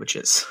long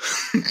sandwiches.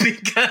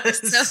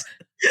 Because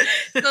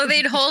so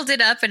they'd hold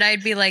it up and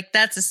I'd be like,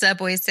 that's a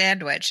Subway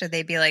sandwich. And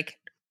they'd be like,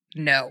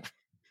 no,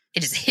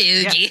 it is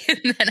hoagie.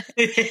 Yeah.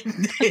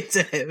 It's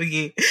a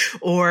hoagie.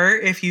 Or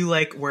if you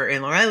were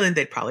in Long Island,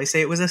 they'd probably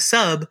say it was a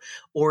sub.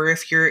 Or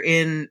if you're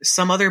in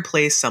some other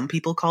place, some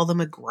people call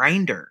them a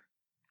grinder.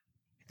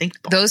 I think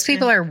those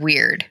people are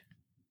weird.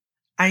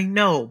 I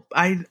know.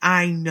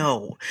 I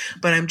know.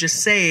 But I'm just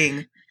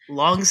saying,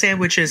 Long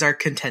sandwiches are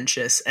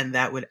contentious, and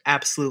that would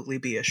absolutely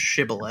be a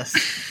shibboleth.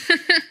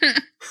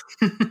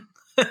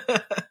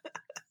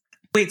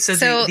 Wait,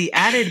 so the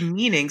added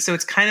meaning, so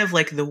it's kind of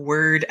like the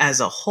word as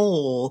a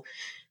whole,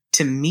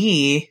 to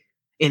me,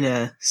 in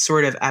a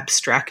sort of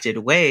abstracted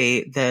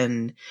way,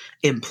 then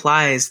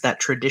implies that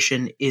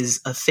tradition is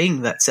a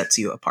thing that sets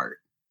you apart.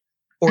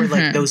 Or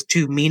like those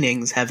two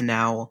meanings have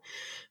now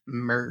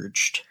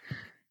merged.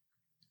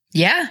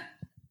 Yeah.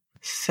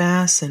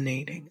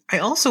 Fascinating. I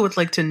also would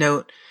like to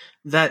note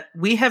that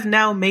we have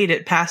now made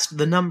it past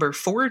the number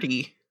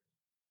 40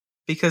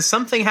 because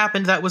something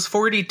happened that was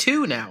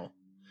 42 now.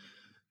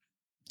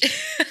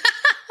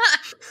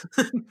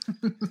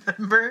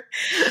 Remember?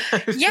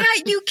 Yeah,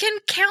 you can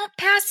count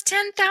past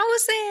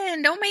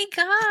 10,000. Oh my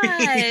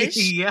gosh.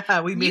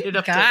 Yeah, we made it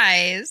up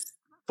to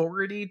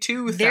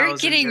 42,000. They're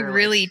getting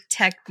really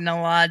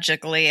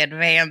technologically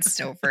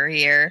advanced over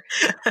here.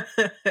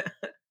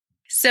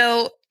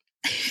 So,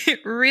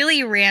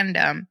 really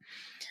random.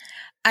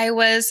 I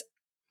was,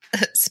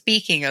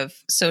 speaking of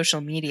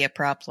social media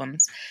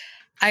problems,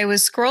 I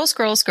was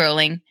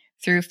scrolling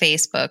through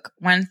Facebook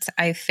once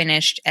I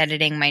finished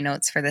editing my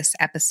notes for this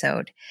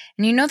episode.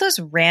 And you know those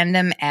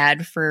random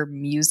ad for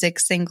music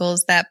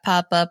singles that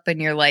pop up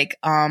and you're like,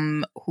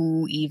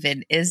 who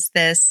even is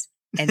this?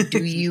 And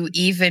do you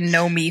even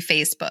know me,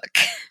 Facebook?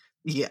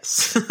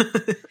 Yes.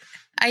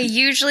 I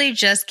usually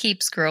just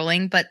keep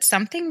scrolling, but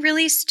something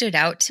really stood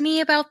out to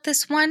me about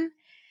this one.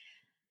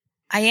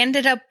 I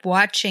ended up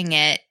watching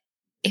it.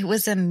 It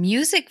was a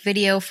music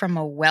video from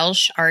a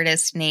Welsh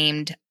artist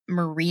named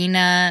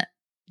Marina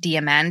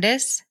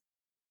Diamandis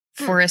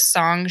for a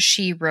song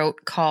she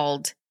wrote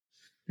called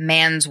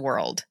Man's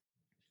World.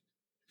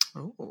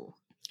 Oh.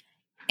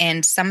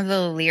 And some of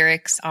the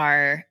lyrics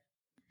are,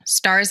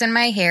 stars in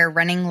my hair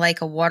running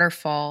like a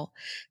waterfall,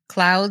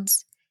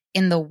 clouds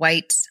in the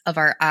whites of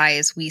our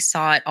eyes, we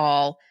saw it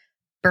all,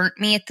 burnt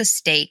me at the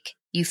stake.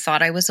 You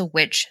thought I was a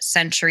witch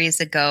centuries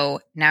ago.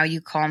 Now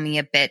you call me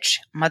a bitch.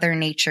 Mother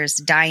Nature's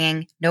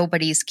dying.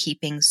 Nobody's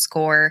keeping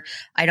score.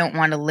 I don't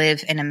want to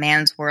live in a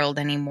man's world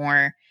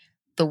anymore.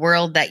 The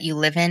world that you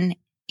live in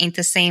ain't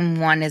the same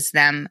one as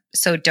them,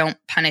 so don't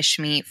punish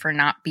me for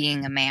not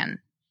being a man.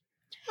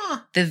 Huh.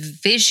 The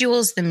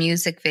visuals, the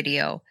music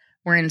video,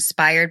 were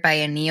inspired by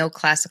a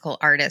neoclassical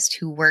artist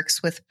who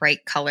works with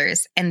bright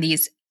colors, and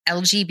these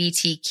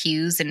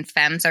LGBTQs and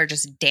femmes are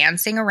just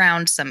dancing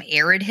around some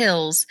arid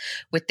hills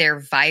with their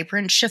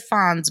vibrant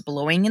chiffons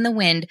blowing in the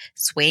wind,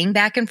 swaying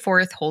back and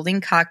forth, holding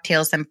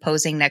cocktails and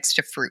posing next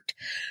to fruit.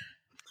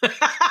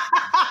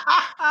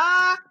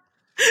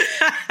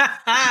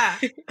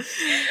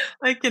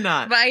 I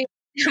cannot.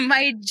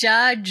 My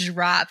jaw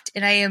dropped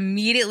and I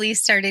immediately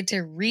started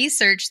to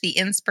research the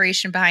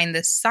inspiration behind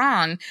this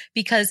song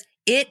because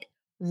it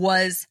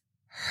was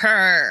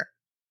her.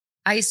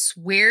 I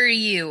swear to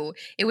you,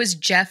 it was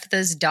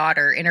Jephthah's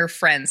daughter and her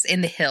friends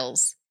in the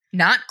hills,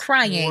 not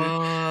crying,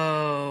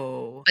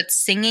 but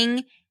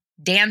singing,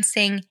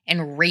 dancing,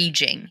 and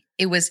raging.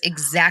 It was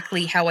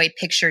exactly how I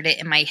pictured it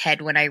in my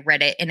head when I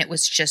read it, and it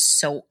was just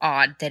so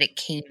odd that it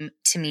came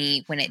to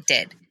me when it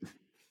did.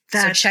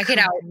 So check it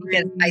out,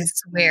 because I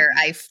swear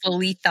I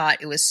fully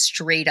thought it was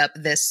straight up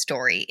this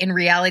story. In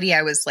reality,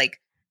 I was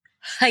like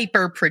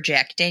hyper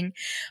projecting,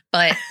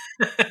 but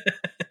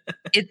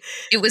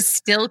it was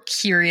still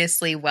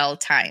curiously well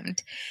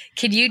timed.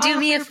 Can you do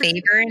me a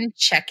favor and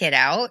check it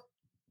out?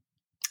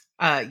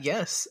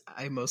 Yes,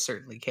 I most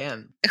certainly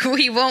can.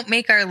 We won't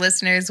make our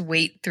listeners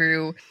wait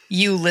through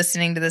you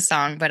listening to the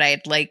song, but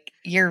I'd like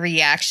your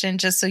reaction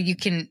just so you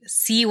can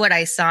see what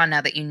I saw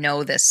now that you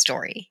know this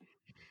story.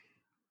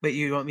 But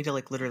you want me to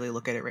like literally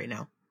look at it right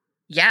now?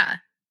 Yeah.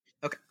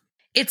 Okay.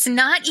 It's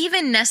not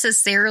even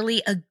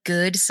necessarily a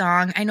good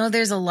song. I know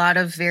there's a lot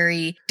of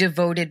very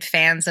devoted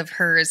fans of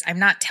hers. I'm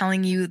not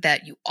telling you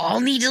that you all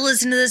need to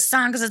listen to this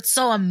song because it's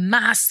so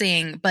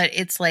amazing, but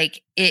it's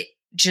like it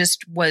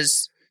just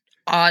was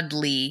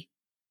oddly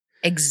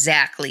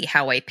exactly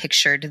how I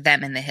pictured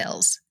them in the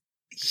hills.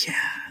 Yeah.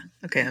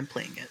 Okay, I'm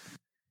playing it.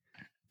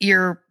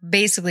 You're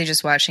basically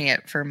just watching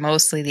it for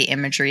mostly the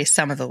imagery,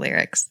 some of the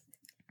lyrics.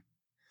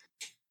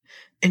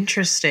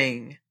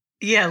 Interesting.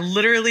 Yeah,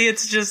 literally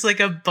it's just like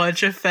a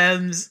bunch of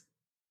femmes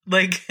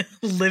like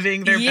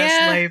living their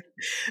best life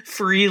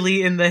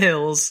freely in the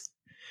hills,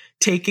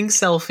 taking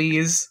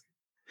selfies,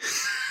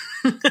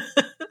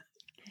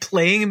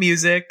 playing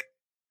music.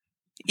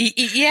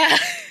 Yeah.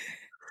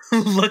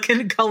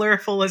 Looking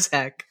colorful as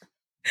heck.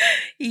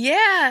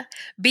 Yeah.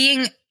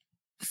 Being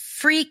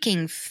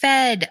freaking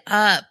fed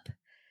up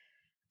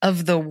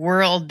of the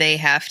world they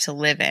have to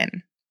live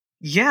in.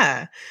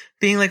 Yeah.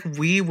 Being like,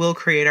 we will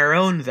create our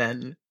own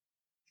then.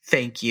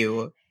 Thank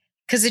you.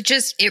 Because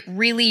it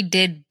really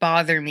did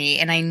bother me.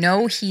 And I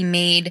know he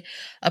made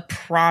a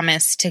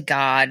promise to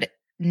God,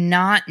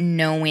 not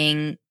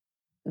knowing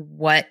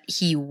what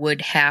he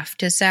would have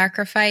to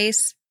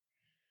sacrifice.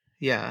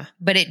 Yeah.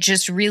 But it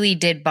just really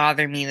did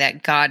bother me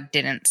that God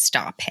didn't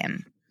stop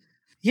him.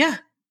 Yeah.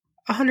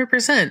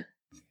 100%.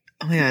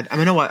 Oh my God.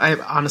 I'm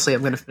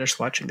going to finish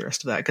watching the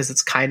rest of that because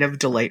it's kind of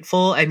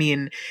delightful. I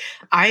mean,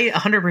 I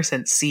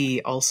 100%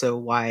 see also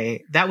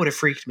why that would have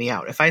freaked me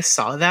out. If I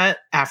saw that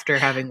after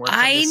having worked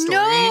on this story,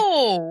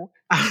 know.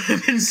 I would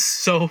have been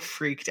so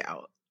freaked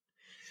out.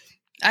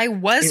 I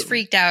was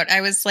freaked out. I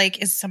was like,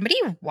 is somebody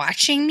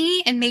watching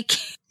me and making...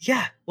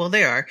 Yeah, well,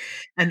 they are.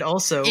 And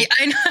also... Yeah,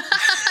 I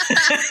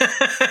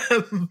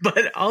know.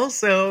 But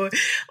also,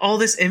 all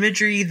this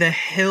imagery, the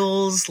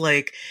hills,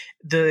 like,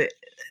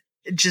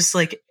 just,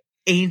 like,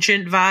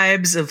 ancient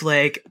vibes of,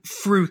 like,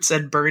 fruits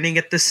and burning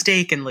at the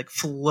stake and, like,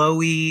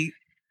 flowy,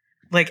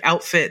 like,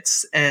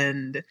 outfits.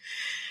 And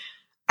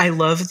I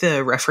love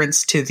the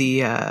reference to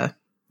the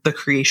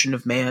creation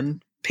of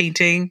man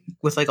painting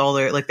with like all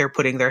their, like they're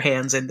putting their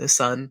hands in the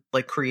sun,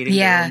 like creating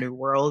their own new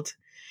world.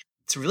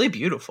 It's really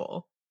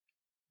beautiful.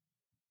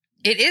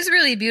 It is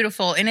really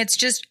beautiful, and it's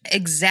just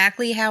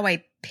exactly how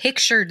I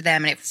pictured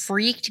them, and it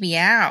freaked me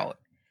out.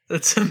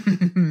 That's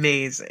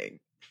amazing.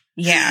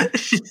 Yeah.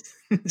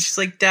 She's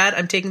like, Dad,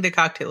 I'm taking the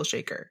cocktail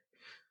shaker.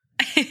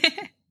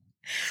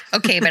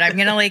 Okay, but I'm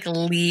gonna like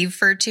leave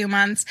for 2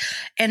 months,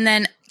 and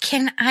then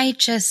can I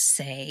just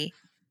say?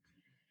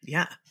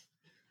 Yeah.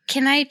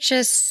 Can I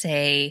just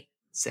say?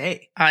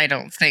 I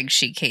don't think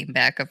she came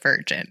back a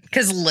virgin.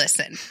 Because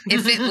listen,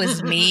 if it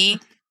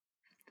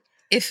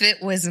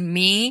was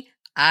me,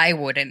 I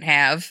wouldn't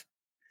have.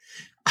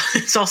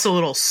 It's also a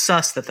little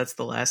sus that that's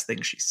the last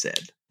thing she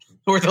said.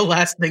 Or the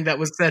last thing that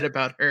was said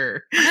about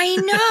her. I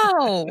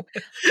know.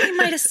 I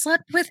might have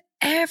slept with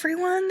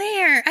everyone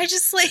there. I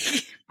just like...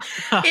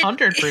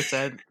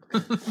 100%.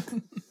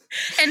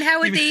 And how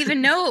would they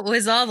even know it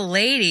was all the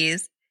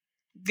ladies?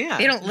 Yeah.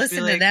 They don't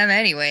listen to them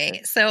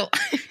anyway. So...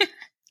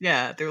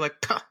 Yeah, they're like,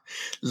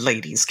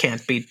 ladies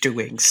can't be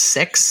doing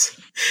sex.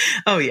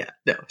 Oh yeah,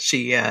 no,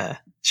 she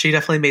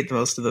definitely made the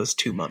most of those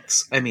 2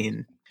 months. I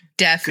mean,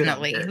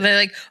 definitely. They're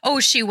like, oh,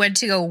 she went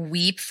to go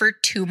weep for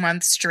 2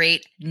 months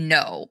straight.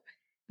 No,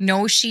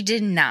 she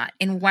did not.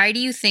 And why do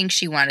you think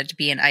she wanted to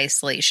be in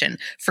isolation?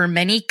 For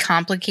many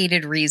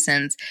complicated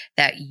reasons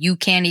that you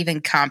can't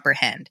even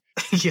comprehend.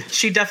 Yeah,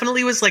 she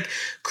definitely was like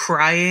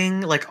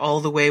crying like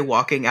all the way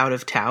walking out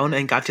of town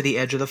and got to the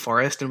edge of the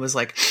forest and was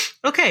like,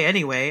 okay,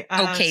 anyway.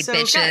 Okay, so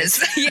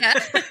bitches. Guys. Yeah.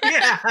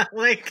 Yeah,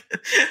 like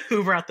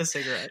who brought the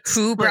cigarettes?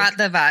 Who brought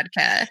the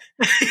vodka?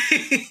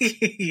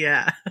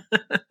 Yeah.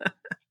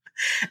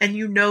 And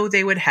you know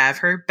they would have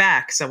her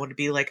back. Someone would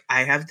be like,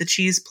 I have the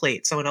cheese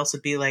plate. Someone else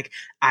would be like,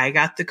 I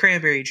got the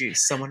cranberry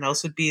juice. Someone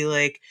else would be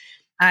like,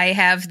 I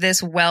have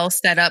this well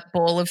set up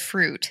bowl of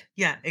fruit.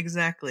 Yeah,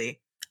 exactly.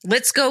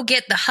 Let's go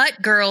get the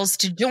Hut girls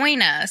to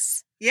join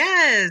us.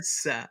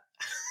 Yes.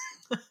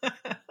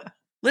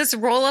 Let's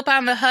roll up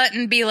on the hut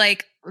and be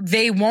like,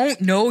 they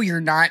won't know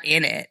you're not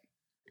in it.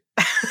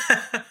 I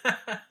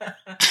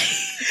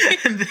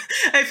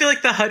feel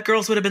like the Hut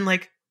girls would have been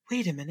like,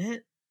 wait a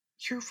minute.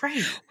 You're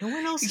right. No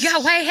one else is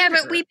why here.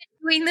 haven't we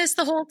been doing this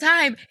the whole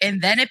time?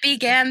 And then it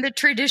began the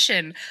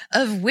tradition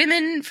of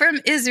women from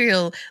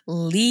Israel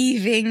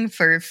leaving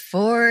for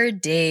 4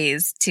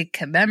 days to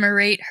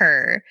commemorate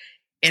her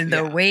in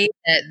the way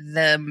that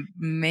the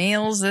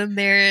males in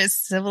their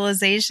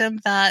civilization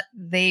thought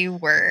they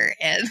were.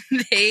 And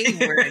they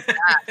were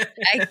not.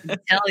 I can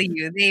tell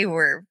you, they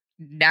were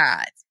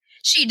not.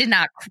 She did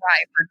not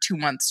cry for 2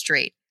 months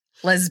straight.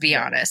 Let's be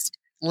honest.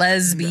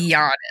 Let's be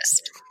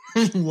honest.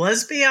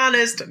 Let's be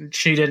honest.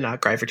 She did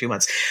not cry for 2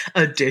 months.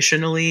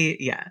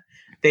 Additionally,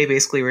 they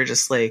basically were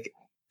just like,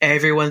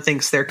 everyone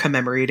thinks they're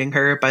commemorating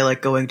her by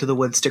like going to the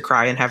woods to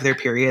cry and have their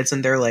periods.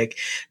 And they're like,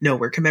 no,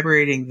 we're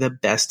commemorating the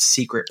best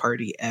secret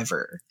party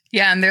ever.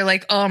 Yeah. And they're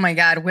like, oh my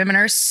God, women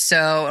are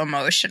so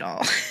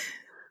emotional.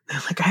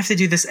 Like, I have to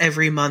do this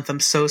every month. I'm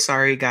so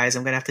sorry, guys.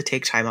 I'm going to have to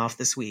take time off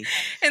this week.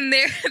 And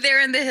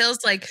they're in the hills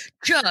like,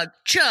 chug,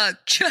 chug,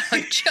 chug,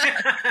 chug.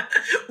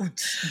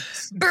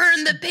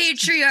 Burn the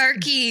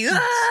patriarchy.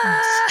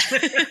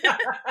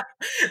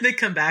 They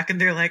come back and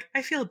they're like,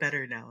 I feel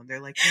better now. And they're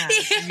like, yeah.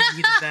 You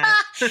needed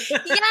that.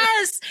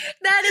 Yes,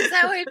 that is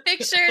how I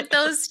pictured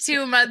those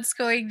 2 months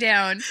going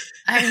down.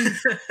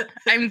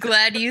 I'm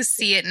glad you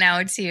see it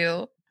now,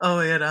 too. Oh,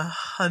 yeah,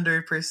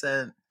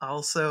 100%.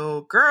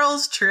 Also,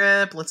 girls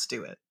trip. Let's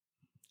do it.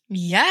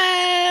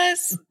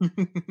 Yes.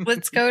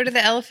 Let's go to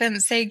the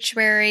elephant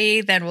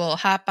sanctuary. Then we'll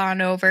hop on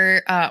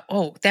over.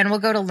 Then we'll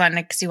go to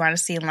London because you want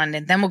to see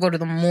London. Then we'll go to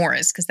the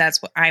moors because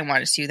that's what I want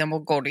to see. Then we'll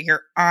go to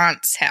your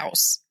aunt's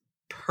house.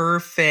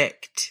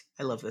 Perfect.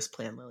 I love this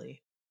plan,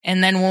 Lily.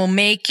 And then we'll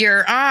make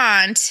your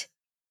aunt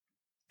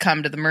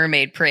come to the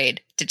mermaid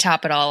parade to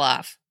top it all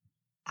off.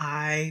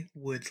 I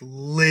would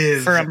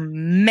live for a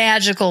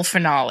magical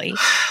finale.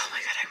 Oh my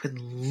God, I would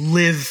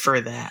live for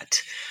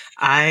that.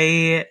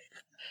 I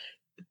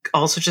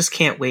also just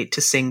can't wait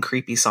to sing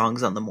creepy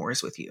songs on the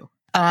moors with you.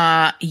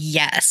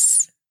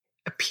 Yes.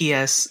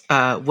 P.S.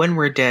 When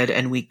we're dead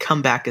and we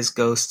come back as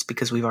ghosts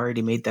because we've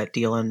already made that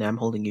deal and I'm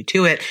holding you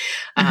to it,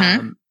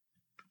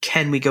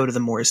 can we go to the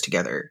moors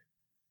together,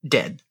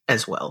 dead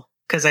as well?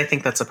 Because I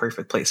think that's a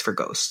perfect place for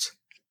ghosts.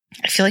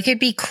 I feel like it'd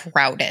be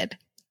crowded.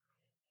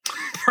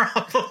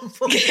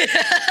 Probably.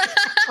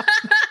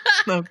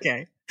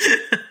 Okay.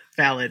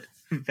 Valid.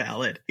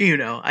 You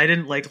know, I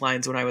didn't like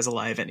lines when I was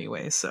alive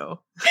anyway, so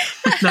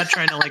I'm not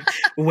trying to like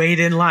wait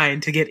in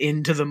line to get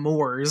into the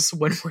moors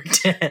when we're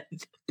dead.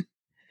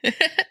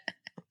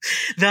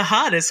 The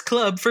hottest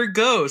club for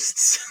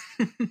ghosts.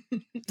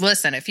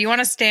 Listen, if you want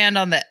to stand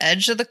on the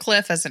edge of the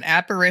cliff as an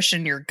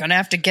apparition, you're going to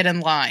have to get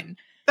in line.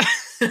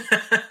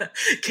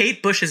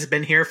 Kate Bush has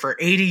been here for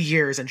 80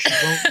 years and she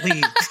won't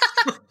leave.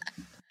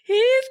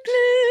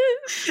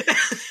 Heathcliff,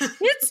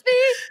 it's me,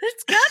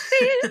 it's got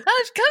me,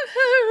 I've come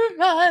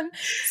home, I'm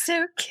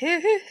so cool.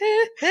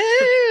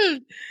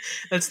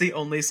 That's the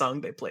only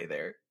song they play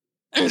there.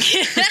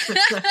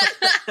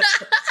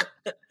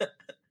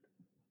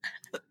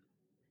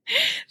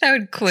 That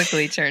would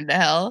quickly turn to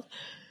hell.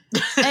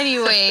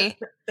 Anyway,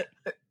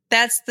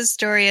 that's the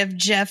story of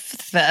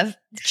Jephthah.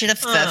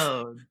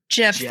 Oh,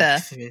 Jephthah.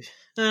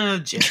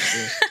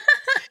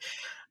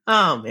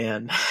 Oh,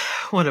 man.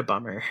 What a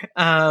bummer.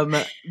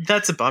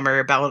 That's a bummer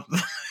about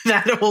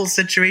that whole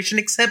situation,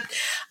 except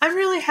I'm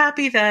really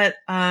happy that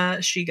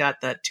she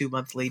got that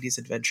 2-month ladies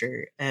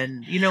adventure.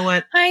 And you know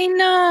what? I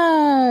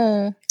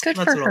know. Good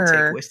That's for what her.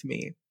 I'll take with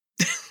me.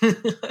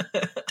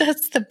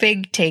 That's the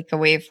big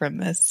takeaway from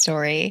this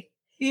story.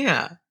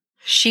 Yeah.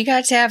 She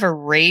got to have a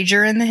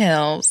rager in the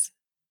hills.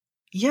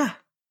 Yeah.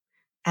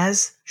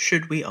 As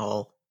should we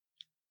all.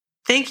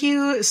 Thank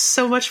you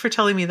so much for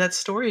telling me that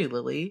story,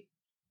 Lily.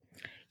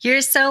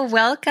 You're so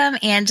welcome,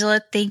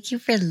 Angela. Thank you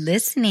for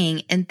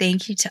listening. And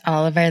thank you to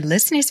all of our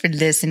listeners for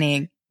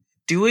listening.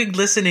 Doing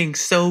listening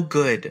so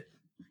good.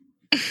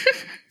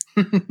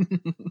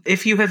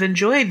 If you have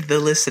enjoyed the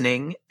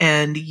listening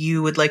and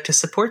you would like to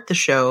support the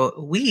show,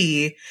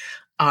 we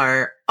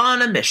are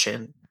on a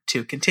mission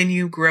to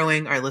continue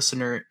growing our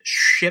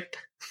listenership,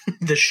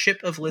 the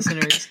ship of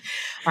listeners.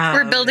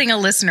 We're building a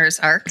listener's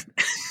arc.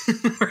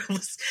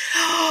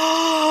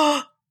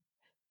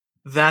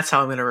 That's how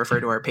I'm going to refer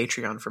to our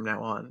Patreon from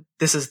now on.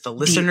 This is the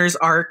listener's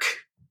arc.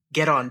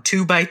 Get on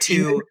 2x2.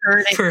 You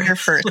heard it here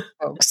first,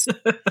 folks.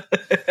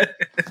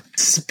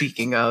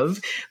 Speaking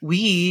of,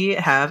 we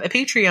have a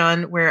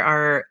Patreon where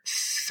our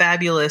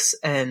fabulous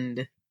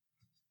and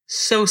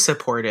so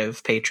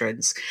supportive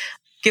patrons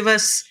give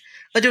us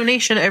a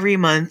donation every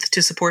month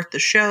to support the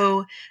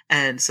show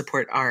and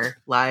support our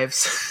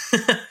lives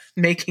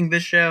making the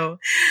show.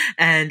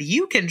 And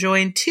you can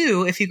join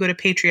too if you go to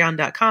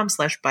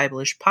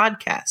patreon.com/Biblish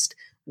podcast.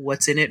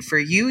 What's in it for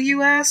you,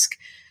 you ask?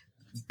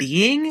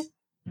 Being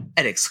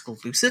an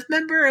exclusive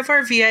member of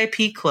our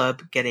VIP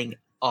club, getting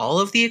all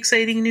of the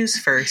exciting news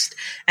first,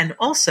 and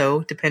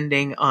also,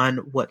 depending on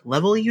what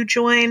level you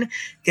join,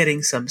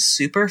 getting some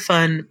super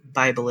fun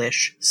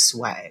Biblish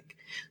swag.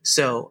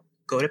 So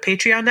go to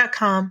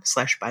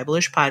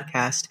patreon.com/Biblish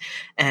podcast,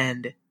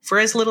 and for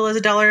as little as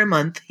 $1 a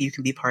month, you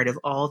can be part of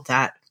all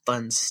that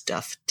fun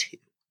stuff too.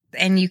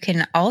 And you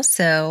can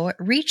also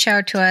reach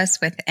out to us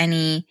with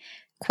any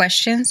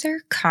questions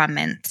or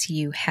comments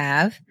you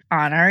have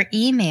on our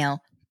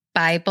email,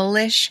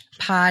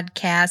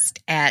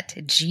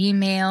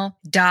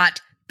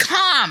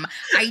 BiblishPodcast@gmail.com.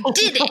 I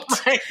did it.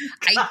 I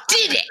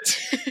did it.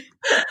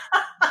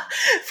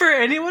 For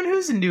anyone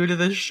who's new to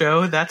this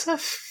show, that's a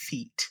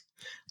feat.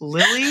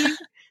 Lily,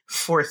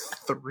 for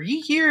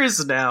 3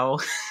 years now,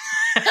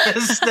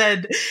 has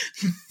said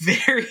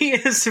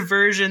various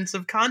versions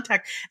of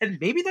contact, and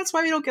maybe that's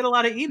why we don't get a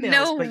lot of emails.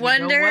 No but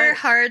wonder you know what?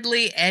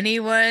 hardly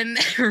anyone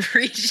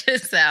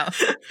reaches out.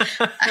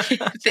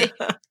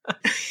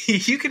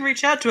 You can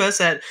reach out to us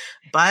at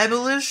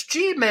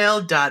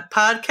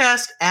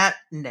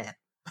BibleishGmail.podcast@net.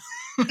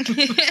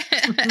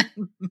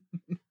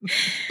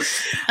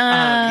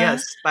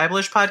 Yes,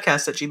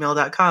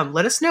 BibleishPodcast@gmail.com.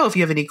 Let us know if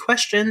you have any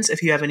questions,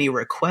 if you have any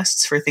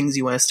requests for things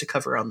you want us to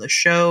cover on the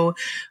show.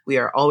 We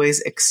are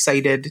always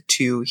excited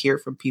to hear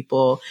from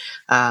people.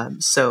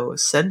 So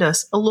send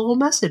us a little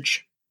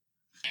message.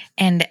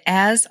 And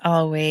as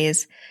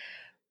always,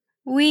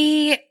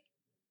 I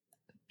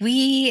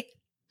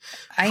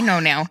know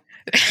now.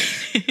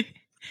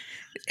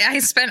 I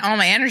spent all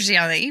my energy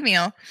on the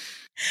email.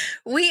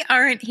 We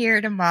aren't here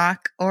to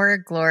mock or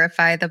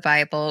glorify the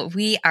Bible.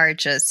 We are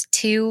just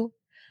two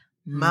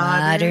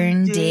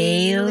modern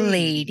day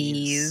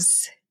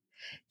ladies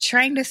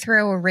trying to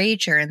throw a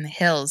rager in the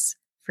hills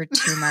for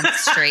 2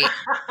 months straight.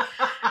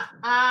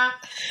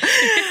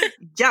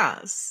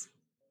 Yes.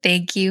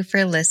 Thank you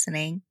for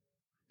listening.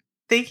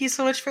 Thank you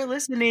so much for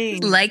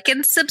listening. Like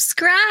and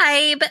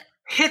subscribe.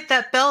 Hit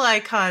that bell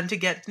icon to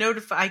get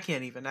notified. I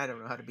don't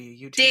know how to be a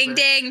YouTuber. Ding,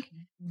 ding.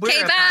 We're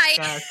Okay, a bye.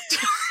 podcast.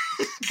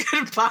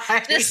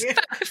 Goodbye. Just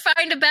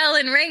find a bell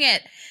and ring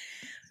it.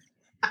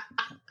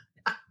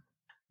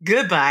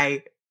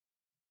 Goodbye.